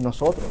Hijo y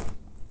nosotros.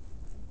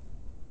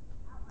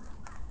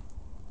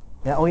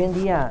 ¿Verdad? Hoy en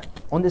día,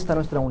 ¿dónde está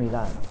nuestra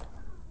unidad?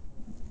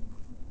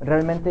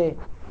 ¿Realmente,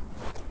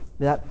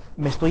 ¿verdad?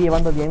 ¿Me estoy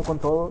llevando bien con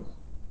todos?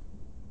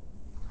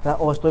 ¿Verdad?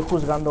 ¿O estoy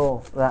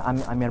juzgando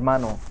a mi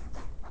hermano?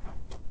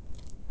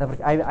 ¿Verdad?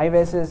 Porque hay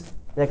veces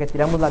de que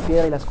tiramos la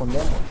piedra y la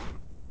escondemos.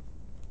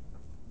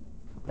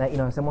 Y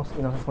nos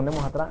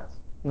escondemos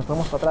atrás. Nos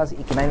ponemos para atrás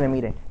y que nadie me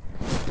mire.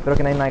 Espero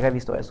que nadie me haya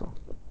visto eso.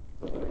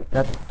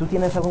 ¿Verdad? ¿Tú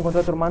tienes algo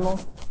contra tu hermano?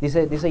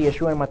 Dice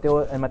Yeshua en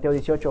Mateo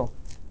 18.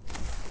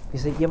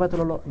 Dice,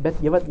 llévatelo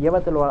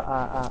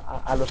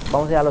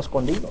vamos a ir a lo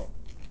escondido.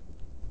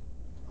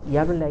 Y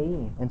háblenle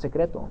ahí, en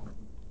secreto.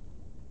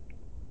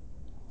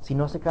 Si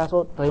no hace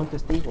caso, trae un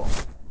testigo.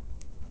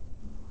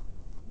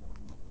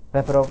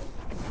 Pero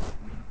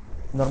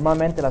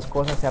normalmente las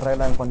cosas se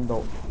arreglan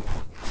cuando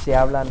se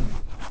hablan.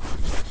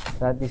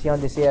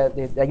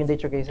 Hay un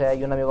dicho que dice,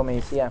 hay un amigo me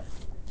decía,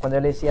 cuando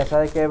él le decía,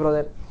 ¿sabe qué,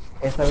 brother?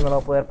 Esta vez no lo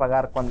voy a poder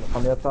pagar cuando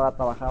yo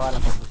trabajaba en la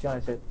construcción.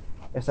 Dice,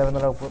 esta vez no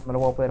lo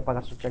voy a poder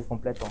pagar su cheque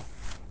completo.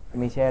 Y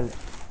me decía él,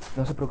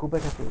 no se preocupe,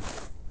 Jesús.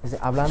 Dice,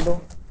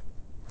 hablando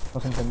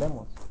nos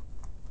entendemos.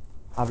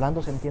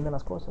 Hablando se entienden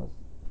las cosas.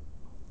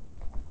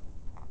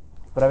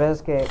 Pero a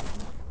veces que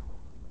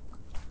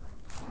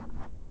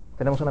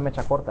tenemos una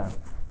mecha corta,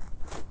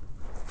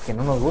 que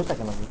no nos gusta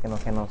que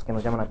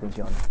nos llamen la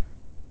atención,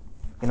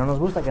 que no nos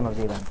gusta que nos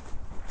digan,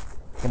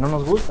 que no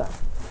nos gusta.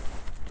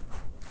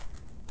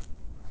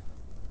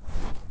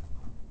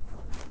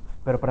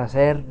 Pero para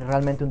ser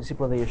realmente un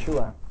discípulo de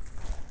Yeshua,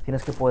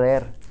 tienes que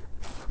poder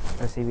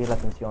recibir la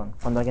atención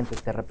cuando alguien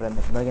te reprende,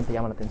 cuando alguien te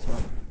llama la atención.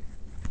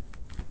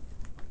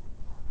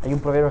 Hay un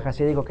proverbio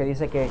jasídico que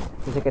dice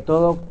que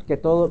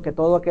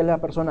todo aquella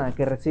persona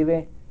que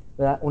recibe,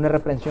 ¿verdad?, una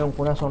reprensión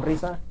con una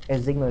sonrisa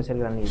es digno de ser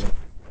gran líder.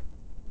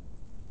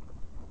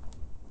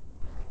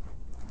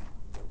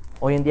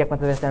 Hoy en día,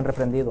 ¿cuántas veces te han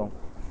reprendido?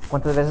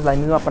 ¿Cuántas veces la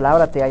misma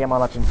palabra te ha llamado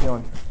la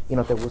atención y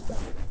no te gusta?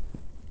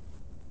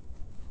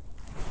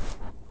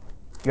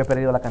 Yo he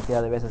perdido la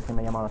cantidad de veces que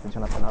me ha llamado la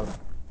atención la palabra.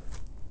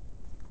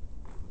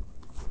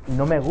 Y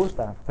no me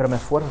gusta, pero me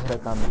esfuerzo a hacer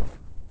el cambio.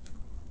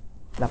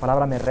 La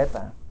palabra me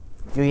reta.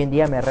 Y hoy en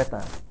día me reta.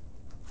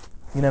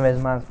 Y una vez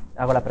más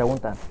hago la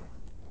pregunta,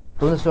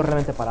 ¿dónde estoy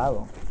realmente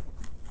parado?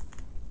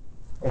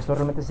 ¿Estoy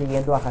realmente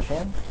siguiendo a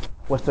Hashem?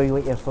 ¿O estoy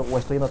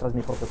yendo tras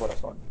mi propio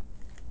corazón?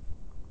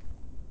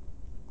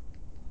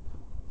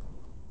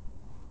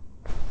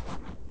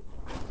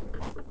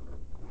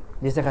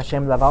 Dice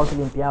Hashem, lavaos y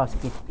limpiaos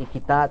y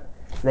quitad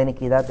la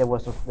iniquidad de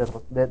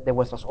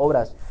vuestras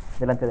obras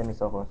delante de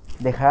mis ojos.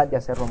 Dejad de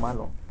hacer lo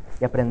malo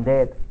y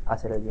aprended a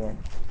hacer el bien.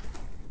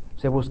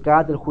 Se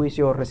buscad el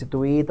juicio,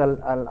 restituid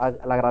al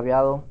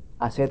agraviado,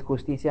 haced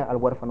justicia al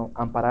huérfano,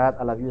 amparad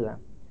a la viuda.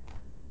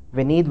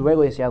 Venid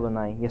luego, dice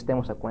Adonai, y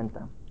estemos a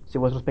cuenta. Si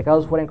vuestros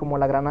pecados fueren como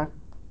la grana,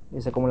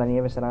 dice, como la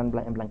nieve serán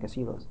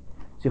emblanquecidos.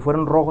 Si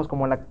fueron rojos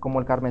como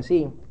el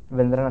carmesí,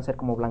 vendrán a ser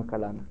como blanca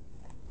lana.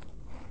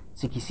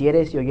 Si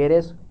quisieres y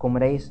oyeres,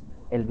 comeréis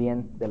el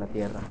bien de la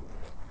tierra.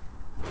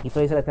 Y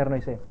todo dice el Eterno,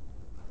 dice,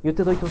 yo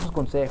te doy todos sus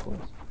consejos,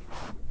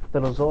 te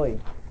los doy,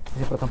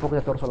 dice, pero tampoco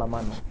te torzo la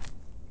mano.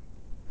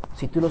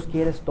 Si tú los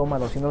quieres,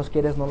 tómalos, si no los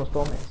quieres, no los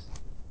tomes.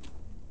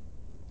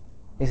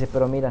 Dice,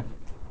 pero mira,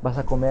 vas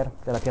a comer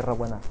de la tierra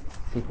buena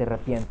si te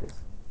arrepientes.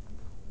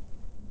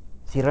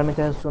 Si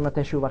realmente es una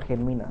teshuva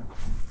genuina.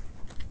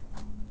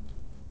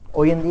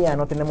 Hoy en día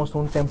no tenemos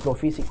un templo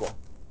físico.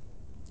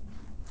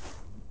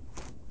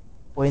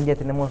 Hoy en día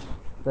tenemos,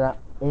 ¿verdad?,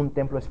 un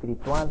templo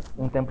espiritual,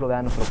 un templo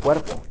de nuestro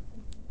cuerpo.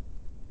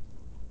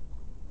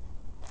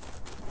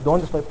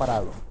 ¿Dónde estoy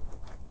parado?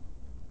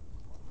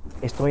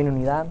 ¿Estoy en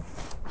unidad?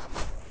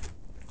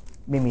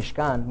 ¿Mi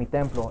Mishkan, mi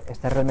templo,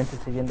 está realmente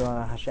sirviendo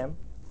a Hashem?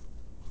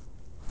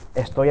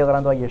 ¿Estoy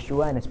adorando a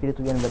Yeshua en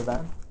espíritu y en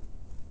verdad?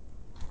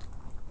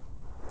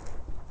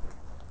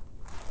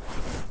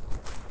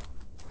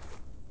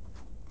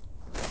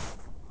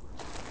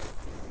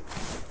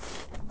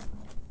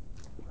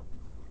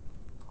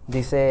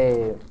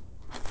 Dice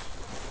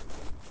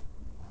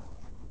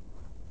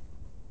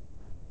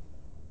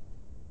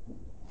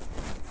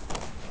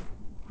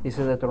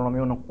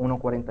Deuteronomio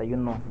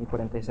 1:41 y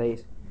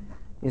 46.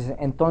 Dice,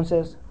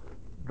 entonces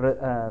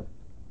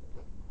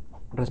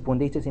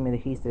respondiste y me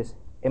dijiste,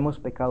 hemos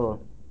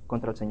pecado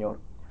contra el Señor.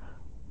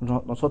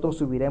 Nosotros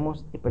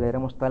subiremos y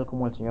pelearemos tal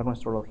como el Señor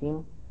nuestro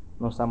Elohim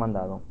nos ha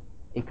mandado.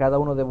 Y cada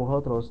uno de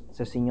vosotros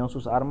se ciñó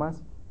sus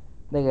armas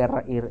de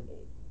guerra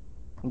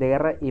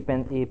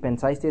y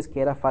pensasteis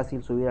que era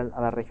fácil subir a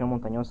la región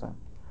montañosa.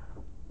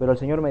 Pero el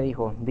Señor me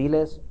dijo,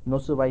 diles, no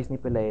subáis ni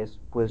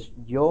peleéis, pues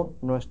yo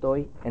no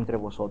estoy entre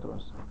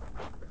vosotros.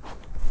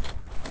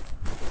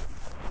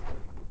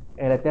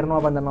 El Eterno ha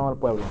abandonado al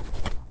pueblo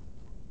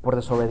por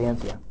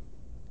desobediencia.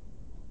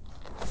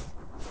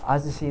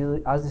 ¿Has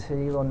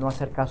decidido no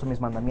hacer caso a mis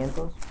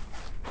mandamientos?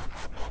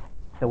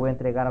 Te voy a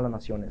entregar a las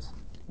naciones,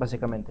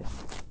 básicamente.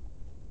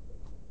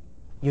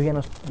 Yo ya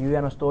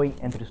no estoy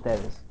entre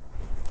ustedes.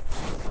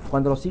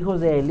 Cuando los hijos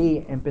de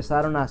Elí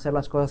empezaron a hacer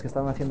las cosas que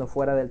estaban haciendo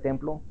fuera del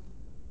templo,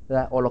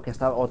 ¿verdad?,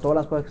 o todas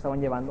las cosas que estaban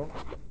llevando,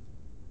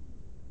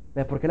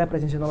 ¿verdad?, ¿por qué la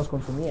presencia no los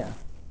consumía?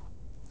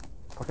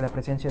 Porque la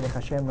presencia de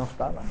Hashem no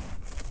estaba.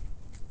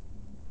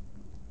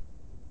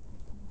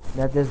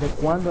 ¿Verdad? ¿Desde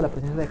cuándo la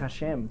presencia de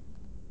Hashem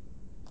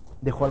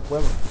dejó al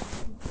pueblo?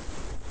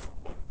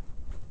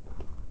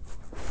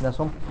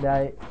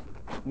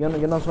 Yo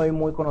no soy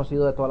muy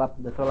conocido de toda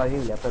la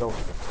Biblia, pero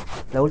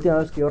la última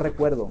vez que yo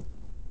recuerdo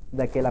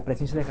de que la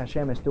presencia de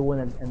Hashem estuvo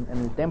en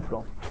el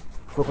templo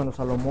fue cuando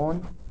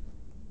Salomón,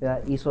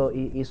 ¿verdad?,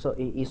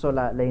 hizo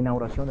la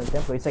inauguración del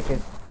templo. Dice que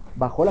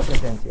bajó la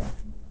presencia,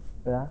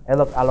 ¿verdad?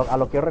 A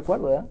lo que yo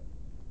recuerdo, ¿verdad?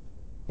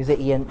 Dice,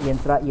 y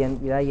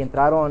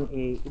entraron,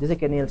 y dice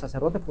que ni el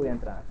sacerdote podía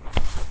entrar.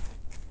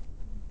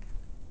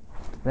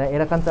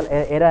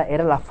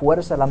 Era la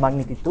fuerza, la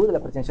magnitud de la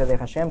presencia de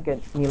Hashem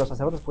que ni los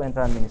sacerdotes podían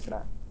entrar a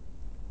administrar.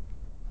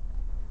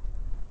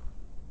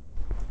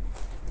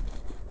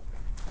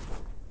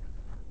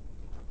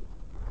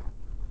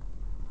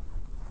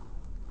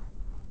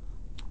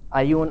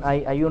 Hay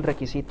un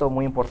requisito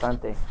muy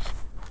importante,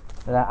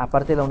 ¿verdad?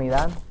 Aparte de la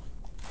unidad,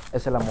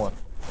 es el amor.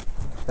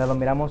 Lo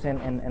miramos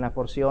en la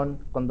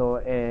porción cuando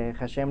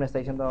Hashem le está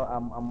diciendo a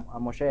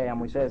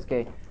Moisés,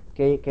 que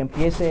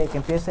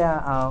empiece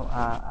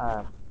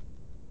a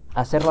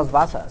hacer las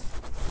basas,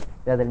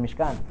 ¿verdad?, del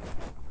Mishkan,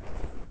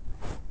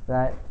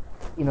 ¿verdad?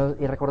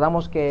 Y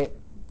recordamos que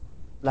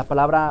la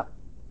palabra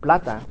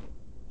plata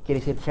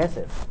quiere decir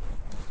kesef,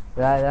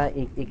 ¿verdad?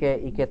 Y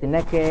que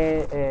tenía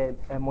que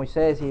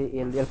Moisés y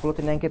el pueblo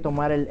tenían que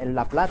tomar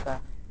la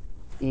plata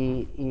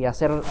y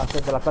hacer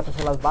de la plata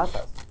hacer las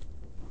basas.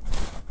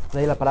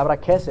 Y la palabra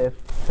kesef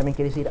también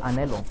quiere decir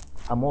anhelo,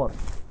 amor.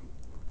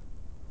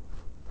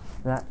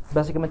 ¿Verdad?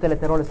 Básicamente el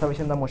Eterno le estaba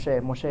diciendo a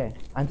Moshe,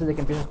 antes de que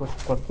empieces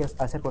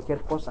a hacer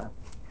cualquier cosa,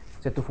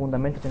 tu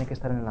fundamento tiene que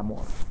estar en el amor.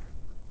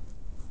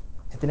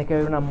 Tiene que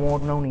haber un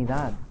amor, una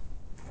unidad,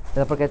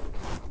 ¿verdad? Porque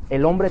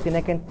el hombre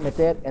tiene que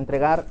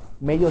entregar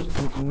medio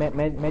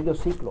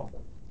ciclo.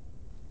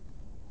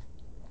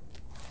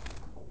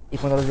 Y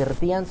cuando los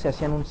derretían, se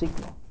hacían un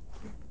ciclo.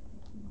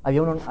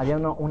 Había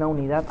una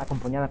unidad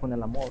acompañada con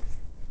el amor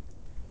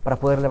para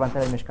poder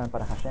levantar el Mishkan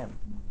para Hashem.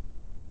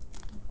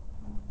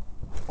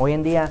 Hoy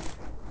en día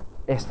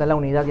está la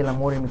unidad y el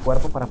amor en mi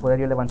cuerpo para poder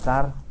yo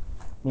levantar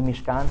mi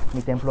Mishkan,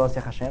 mi templo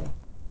hacia Hashem.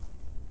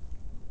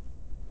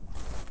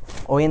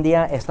 Hoy en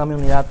día está mi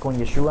unidad con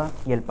Yeshua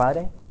y el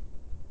Padre.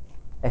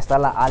 Está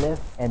la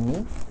Aleph en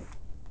mí.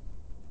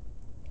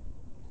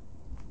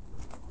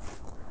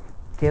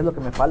 ¿Qué es lo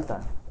que me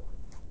falta?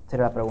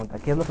 Sería la pregunta.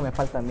 ¿Qué es lo que me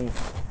falta a mí?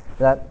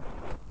 ¿Verdad?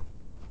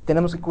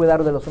 Tenemos que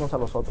cuidar de los unos a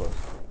los otros.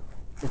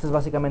 Este es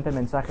básicamente el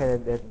mensaje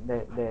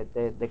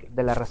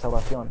de la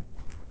restauración.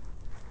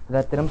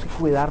 ¿Verdad? Tenemos que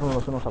cuidarnos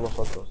los unos a los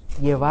otros,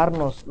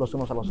 llevarnos los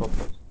unos a los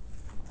otros.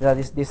 ¿Verdad?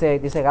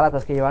 Dice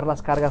Gálatas que llevar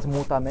las cargas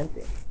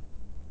mutuamente.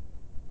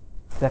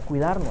 ¿Verdad?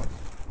 Cuidarnos.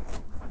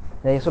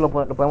 Eso lo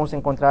podemos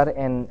encontrar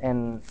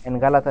en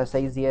Gálatas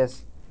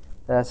 6:10,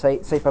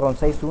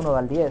 6:1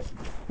 al 10.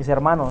 Dice,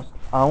 hermanos,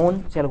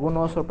 aun si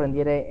alguno os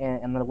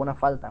sorprendiere en alguna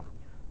falta,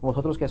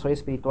 vosotros que sois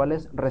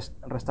espirituales,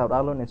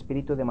 restauradlo en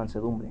espíritu de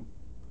mansedumbre.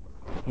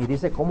 Y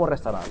dice cómo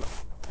restaurarlo,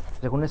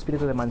 según un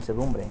espíritu de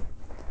mansedumbre.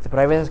 Pero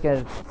hay veces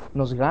que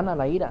nos gana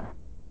la ira.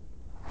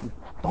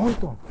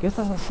 Tonto, ¿qué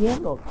estás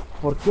haciendo?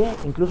 ¿Por qué?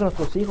 Incluso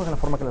nuestros hijos, en la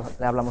forma que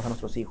le hablamos a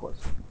nuestros hijos.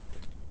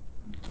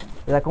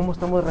 ¿Verdad? ¿Cómo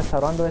estamos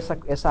restaurando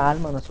esa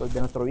alma de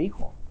nuestro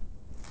hijo?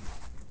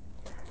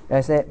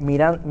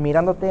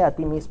 Mirándote a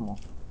ti mismo,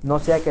 no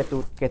sea que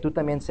tú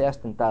también seas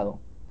tentado.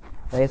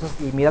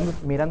 Y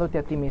mirándote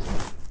a ti mismo,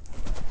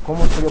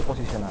 ¿cómo estoy yo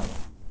posicionado?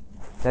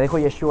 Le dijo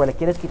Yeshua, ¿le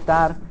quieres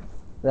quitar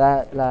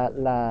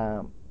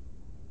la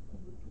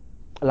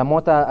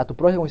mota a tu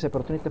prójimo? Dice,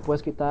 pero tú ni te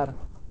puedes quitar,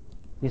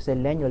 dice,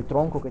 el leño, el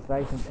tronco que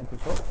traes en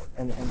tus ojos,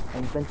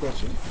 en frente de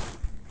ti.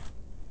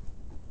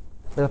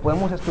 Pero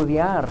podemos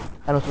estudiar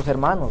a nuestros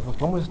hermanos, nos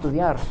podemos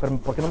estudiar, pero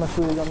 ¿por qué no me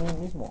estudio yo a mí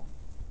mismo?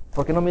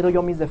 ¿Por qué no miro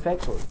yo mis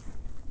defectos?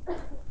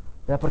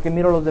 ¿Por qué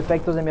miro los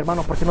defectos de mi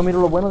hermano? ¿Por qué no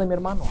miro lo bueno de mi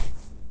hermano?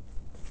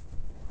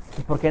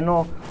 ¿Y por qué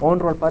no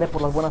honro al Padre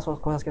por las buenas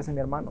cosas que hace mi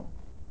hermano?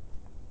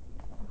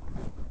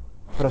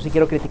 Pero sí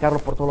quiero criticarlo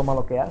por todo lo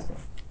malo que hace.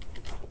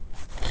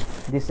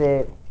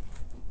 Dice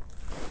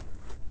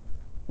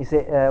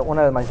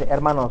una vez más, dice,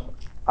 hermanos,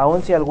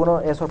 aun si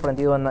alguno es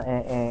sorprendido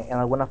en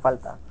alguna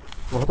falta,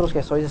 vosotros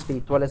que sois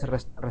espirituales,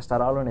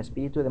 restauradlo en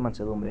espíritu y de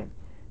mansedumbre,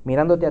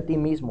 mirándote a ti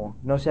mismo,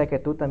 no sea que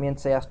tú también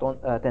seas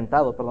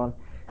tentado,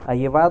 a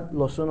llevar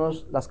los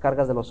unos las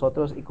cargas de los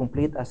otros y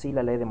cumplid así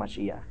la ley de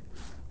Mashiach.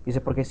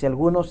 Dice, porque si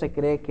alguno se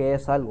cree que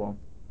es algo,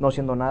 no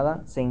siendo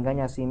nada, se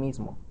engaña a sí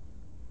mismo.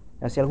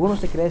 Si alguno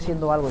se cree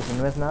siendo algo y si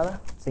no es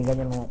nada, se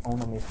engaña a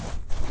uno mismo.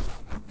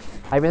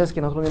 Hay veces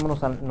que nosotros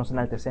mismos nos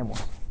enaltecemos.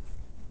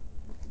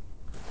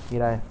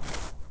 Mira,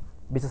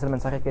 ¿viste el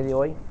mensaje que di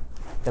hoy?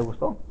 ¿Te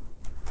gustó?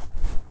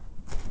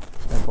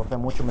 Me esforcé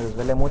mucho, me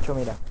desvelé mucho,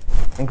 mira.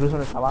 Incluso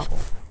en el trabajo.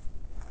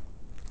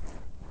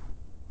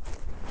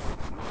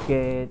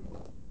 Que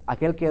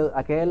aquel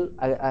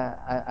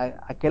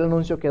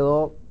anuncio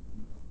quedó,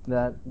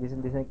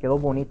 dicen, quedó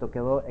bonito,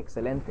 quedó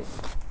excelente.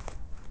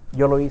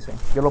 Yo lo hice,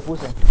 yo lo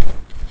puse.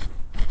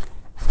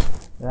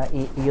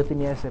 Y yo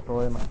tenía ese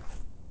problema.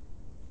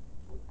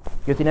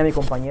 Yo tenía a mi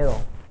compañero.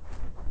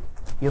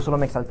 Y yo solo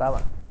me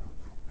exaltaba.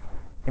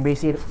 En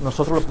vez de decir,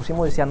 nosotros lo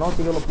pusimos, decía, no,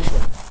 sí, yo lo puse.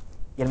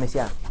 Y él me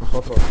decía,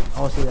 nosotros,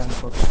 no, sí,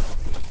 nosotros.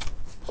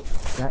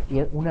 Y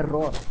es un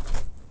error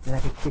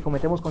que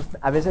cometemos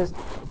a veces,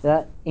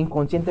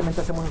 inconscientemente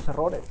hacemos los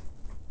errores.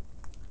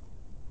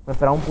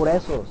 Pero aún por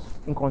esos,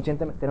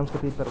 inconscientemente tenemos que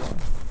pedir perdón.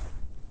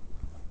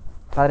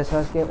 Padre,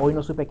 ¿sabes qué? Hoy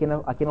no supe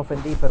a quién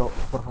ofendí, pero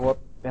por favor,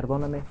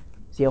 perdóname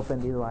si he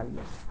ofendido a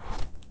alguien.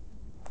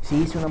 Si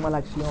hice una mala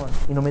acción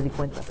y no me di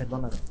cuenta,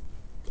 perdóname.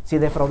 Si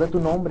defraudé tu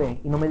nombre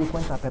y no me di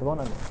cuenta,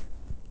 perdóname.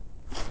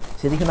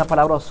 Si dije una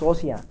palabra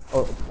socia,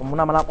 o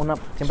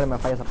siempre me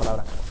falla esa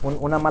palabra,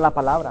 una mala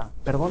palabra,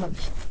 perdóname.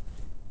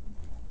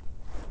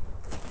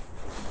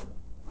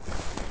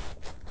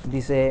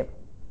 Dice,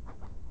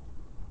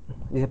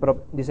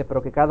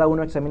 pero que cada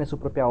uno examine su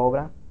propia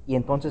obra y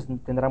entonces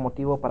tendrá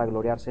motivo para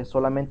gloriarse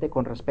solamente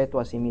con respeto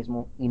a sí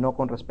mismo y no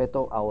con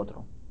respeto a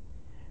otro.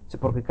 Dice,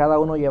 porque cada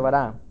uno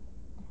llevará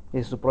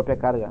su propia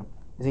carga.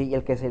 Dice,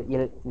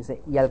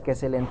 y al que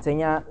se le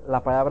enseña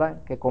la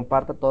palabra, que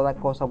comparta toda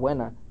cosa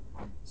buena,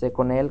 sé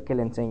con él que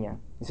le enseña.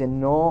 Dice,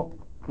 no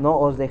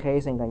os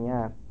dejéis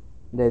engañar.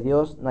 De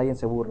Dios nadie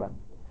se burla.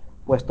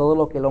 Pues todo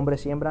lo que el hombre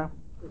siembra,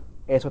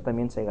 eso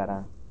también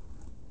segará.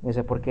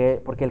 Dice,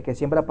 porque el que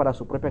siembra para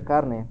su propia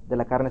carne, de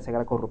la carne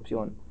segará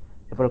corrupción.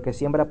 Pero el que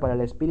siembra para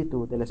el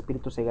espíritu, del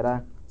espíritu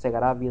segará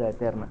vida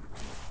eterna.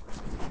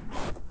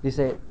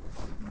 Dice,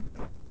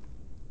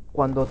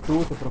 cuando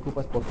tú te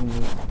preocupas por ti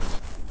mismo,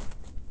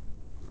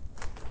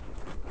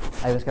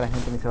 hay veces que la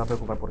gente ni se va a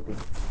preocupar por ti.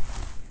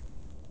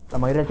 La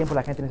mayoría del tiempo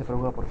la gente ni se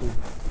preocupa por ti.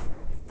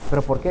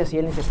 ¿Pero por qué? Si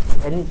él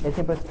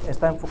siempre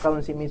está enfocado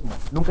en sí mismo.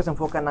 Nunca se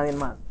enfoca en nadie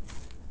más.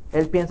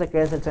 Él piensa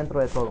que es el centro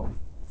de todo.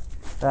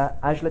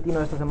 Ash Latino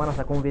esta semana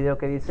sacó un video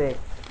que dice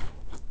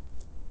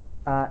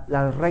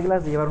las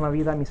reglas de llevar una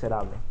vida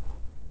miserable.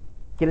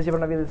 ¿Quieres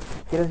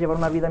llevar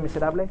una vida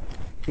miserable?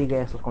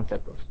 Sigue esos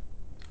conceptos.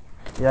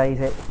 Y ahí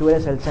dice, tú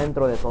eres el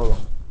centro de todo.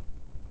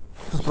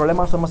 Tus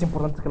problemas son más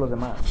importantes que los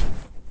demás.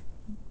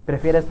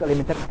 Prefieres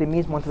alimentarte a ti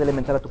mismo antes de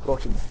alimentar a tu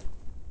prójimo.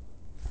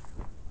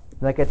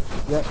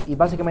 Y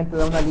básicamente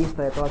da una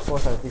lista de todas las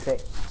cosas. Dice,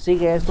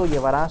 sigue esto y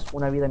llevarás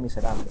una vida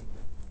miserable.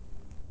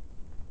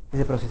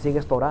 Dice, pero si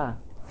sigues Torah,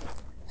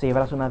 si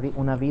llevarás una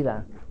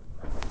vida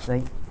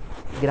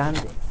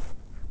grande,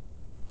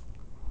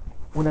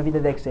 una vida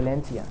de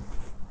excelencia,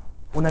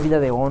 una vida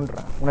de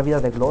honra, una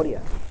vida de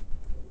gloria.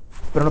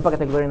 Pero no para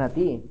que te glorien a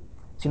ti,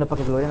 sino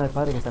para que glorien al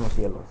Padre que está en los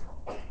cielos.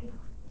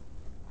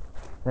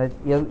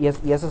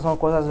 Y esas son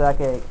cosas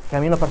que a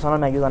mí en lo personal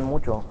me ayudan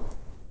mucho.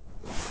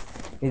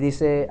 Y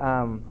dice,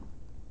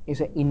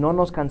 y no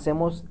nos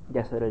cansemos de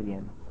hacer el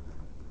bien.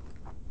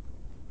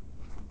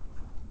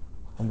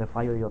 Donde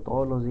fallo yo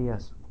todos los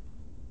días.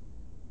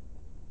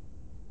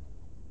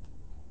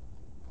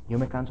 Yo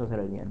me canso de hacer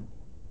el bien.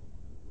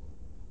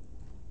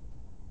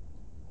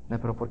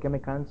 Pero ¿por qué me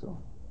canso?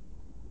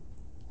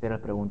 Era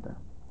la pregunta.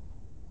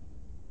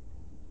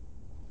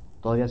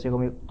 ¿Todavía sigo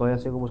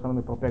buscando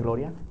mi propia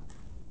gloria?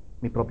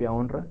 ¿Mi propia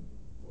honra?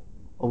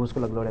 ¿O busco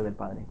la gloria del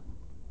Padre?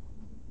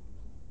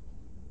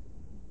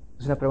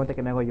 Es una pregunta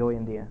que me hago yo hoy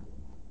en día.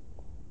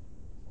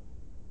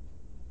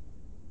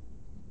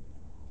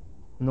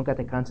 Nunca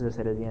te canses de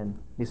hacer el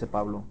bien, dice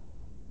Pablo.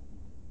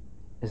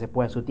 Ese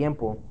pues a su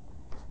tiempo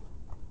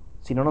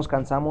Si no nos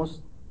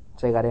cansamos,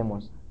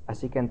 segaremos.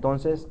 Así que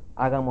entonces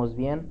hagamos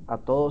bien a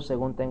todos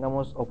según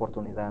tengamos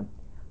oportunidad,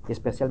 y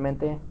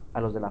especialmente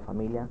a los de la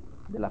familia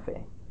de la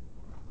fe.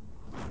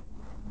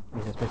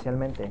 Dice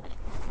especialmente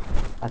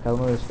a cada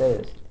uno de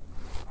ustedes.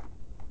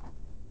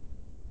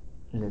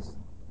 Les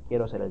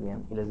quiero hacer el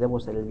bien y les debo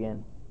hacer el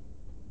bien.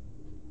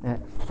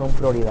 Son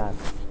prioridad.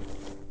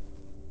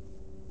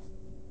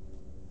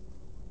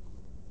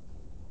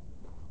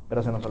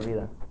 Pero se nos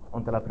olvida dónde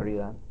está la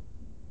prioridad.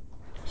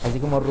 Así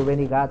como Rubén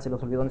y Gad se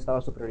les olvidó dónde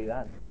estaba su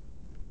prioridad.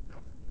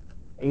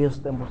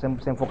 Ellos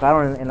se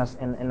enfocaron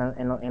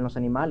en los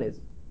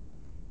animales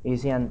y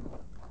decían,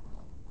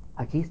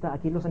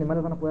 aquí los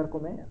animales van a poder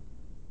comer.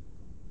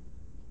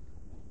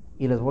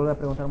 Y les vuelve a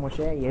preguntar a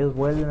Moshe y ellos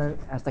vuelven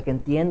hasta que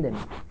entienden.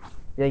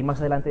 Y ahí más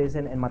adelante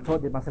dicen, en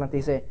Matot, más adelante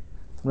dice,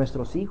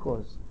 nuestros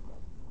hijos.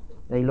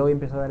 Y ahí luego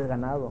empieza a dar el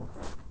ganado.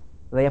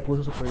 De ella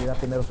puso su prioridad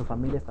primero, su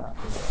familia estaba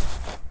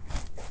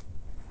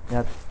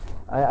primero.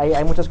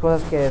 Hay muchas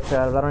cosas que se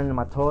hablaron en el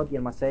Matot y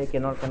el Masei que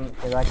no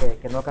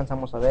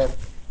alcanzamos a ver.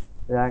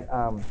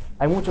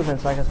 Hay muchos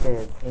mensajes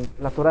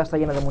la Torah está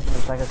llena de muchos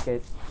mensajes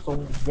que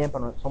son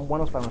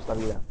buenos para nuestra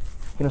vida,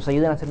 que nos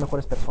ayudan a ser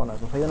mejores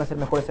personas, nos ayudan a ser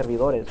mejores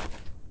servidores.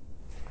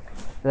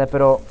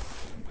 Pero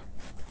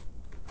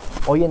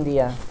hoy en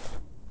día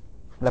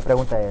la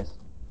pregunta es,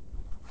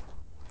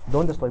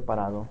 ¿dónde estoy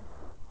parado?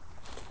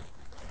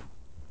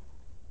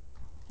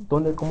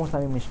 ¿Cómo está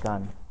mi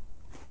Mishkan?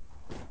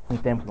 Mi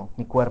templo,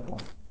 mi cuerpo,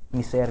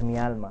 mi ser, mi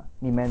alma,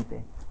 mi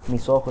mente,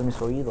 mis ojos,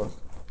 mis oídos,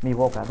 mi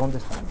boca, ¿dónde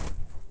están?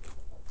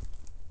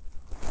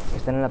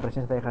 ¿Están en la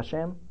presencia de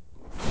Hashem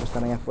o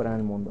están allá afuera en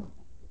el mundo?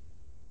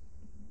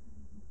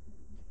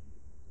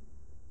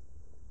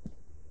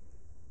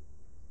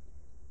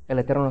 El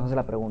Eterno nos hace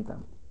la pregunta.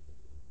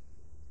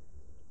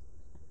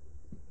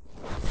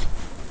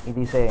 Y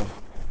dice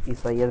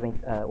Isaías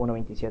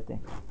 1:27,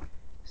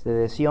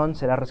 de Visión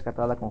será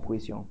rescatada con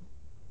juicio.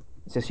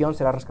 Visión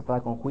será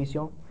rescatada con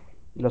juicio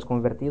y los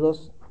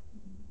convertidos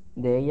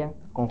de ella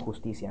con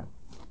justicia.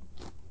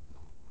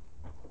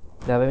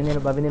 Va a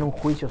venir un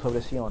juicio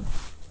sobre Sion.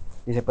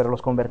 Dice, pero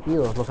los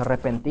convertidos, los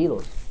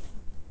arrepentidos,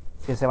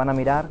 que se van a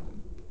mirar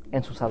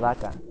en su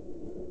sadaka.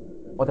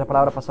 Otra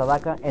palabra para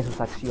sadaka, en sus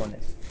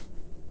acciones.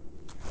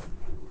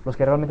 Los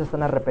que realmente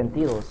están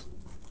arrepentidos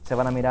se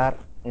van a mirar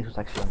en sus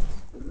acciones.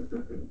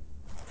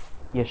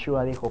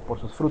 Yeshua dijo, por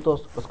sus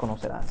frutos los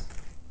conocerás.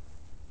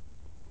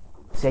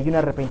 Si hay un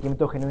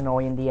arrepentimiento genuino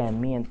hoy en día en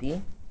mí, en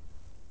ti,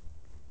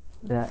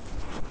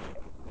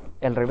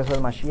 el regreso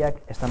del Mashiach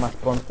está más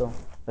pronto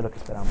de lo que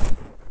esperamos.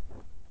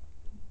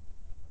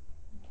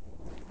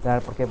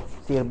 Porque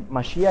si el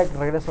Mashiach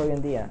regresa hoy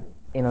en día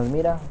y nos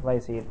mira, va a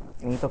decir,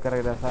 necesito que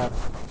regresar,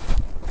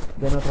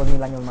 den otros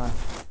 1000 años más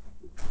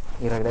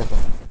y regreso.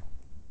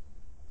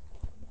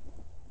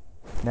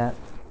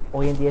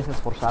 Hoy en día es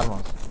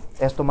esforzarnos,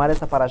 es tomar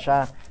esta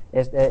parashá,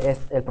 es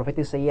el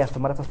profeta Isaías,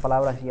 tomar estas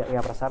palabras y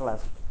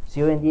abrazarlas.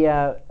 Si hoy en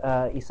día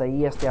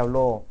Isaías te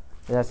habló,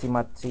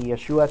 si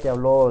Yeshua te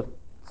habló,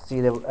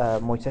 si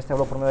Moisés te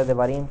habló por medio de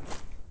Devarim,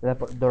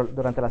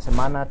 durante la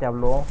semana te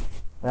habló,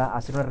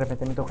 hacer un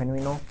arrepentimiento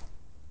genuino,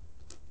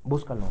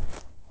 búscalo.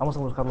 Vamos a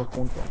buscarlos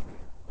juntos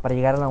para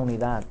llegar a la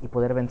unidad y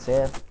poder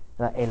vencer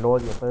el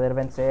odio, poder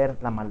vencer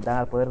la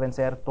maldad, poder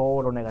vencer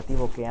todo lo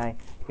negativo que hay,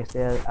 que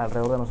esté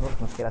alrededor de nosotros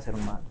que nos quiera hacer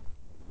un mal.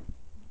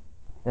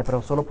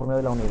 Pero solo por medio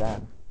de la unidad.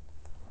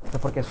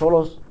 Porque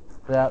solos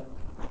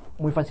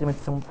muy fácilmente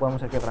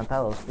podemos ser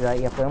quebrantados.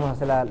 Y podemos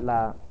hacer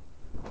la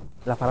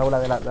parábola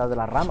de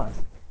las ramas.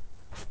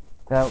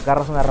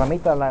 Agarras una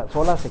ramita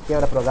sola, se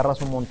quiebra, pero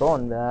agarras un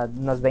montón,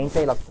 unas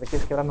 20 y las que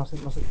quieres quebrar no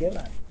se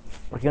quiebran.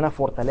 Porque hay una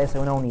fortaleza,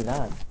 hay una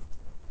unidad.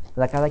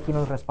 Cada quien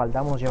nos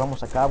respaldamos, nos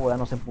llevamos a cabo,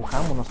 nos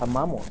empujamos, nos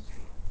amamos.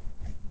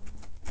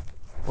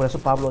 Por eso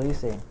Pablo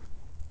dice,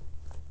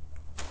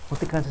 no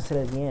te canses de hacer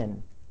el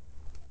bien.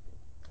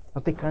 No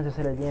te canses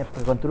de hacer el bien,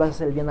 porque cuando tú le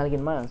haces el bien a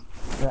alguien más,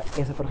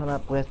 esa persona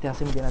te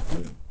hace un bien a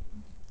ti.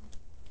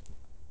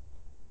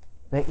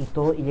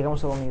 Y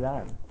llegamos a la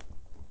unidad.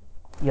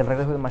 Y el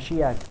regreso de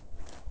Mashiach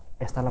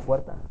está a la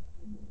puerta.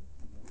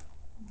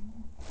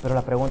 Pero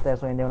la pregunta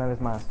es hoy en día una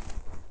vez más,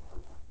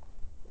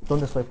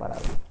 ¿dónde estoy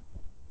parado?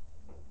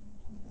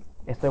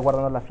 ¿Estoy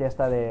guardando la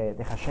fiesta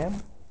de Hashem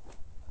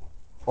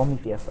o mi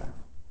fiesta?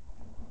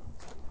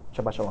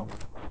 Shabbat Shalom.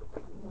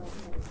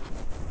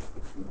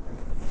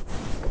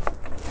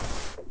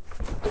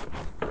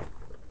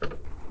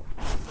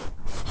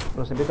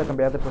 Los invito a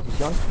cambiar de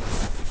posición.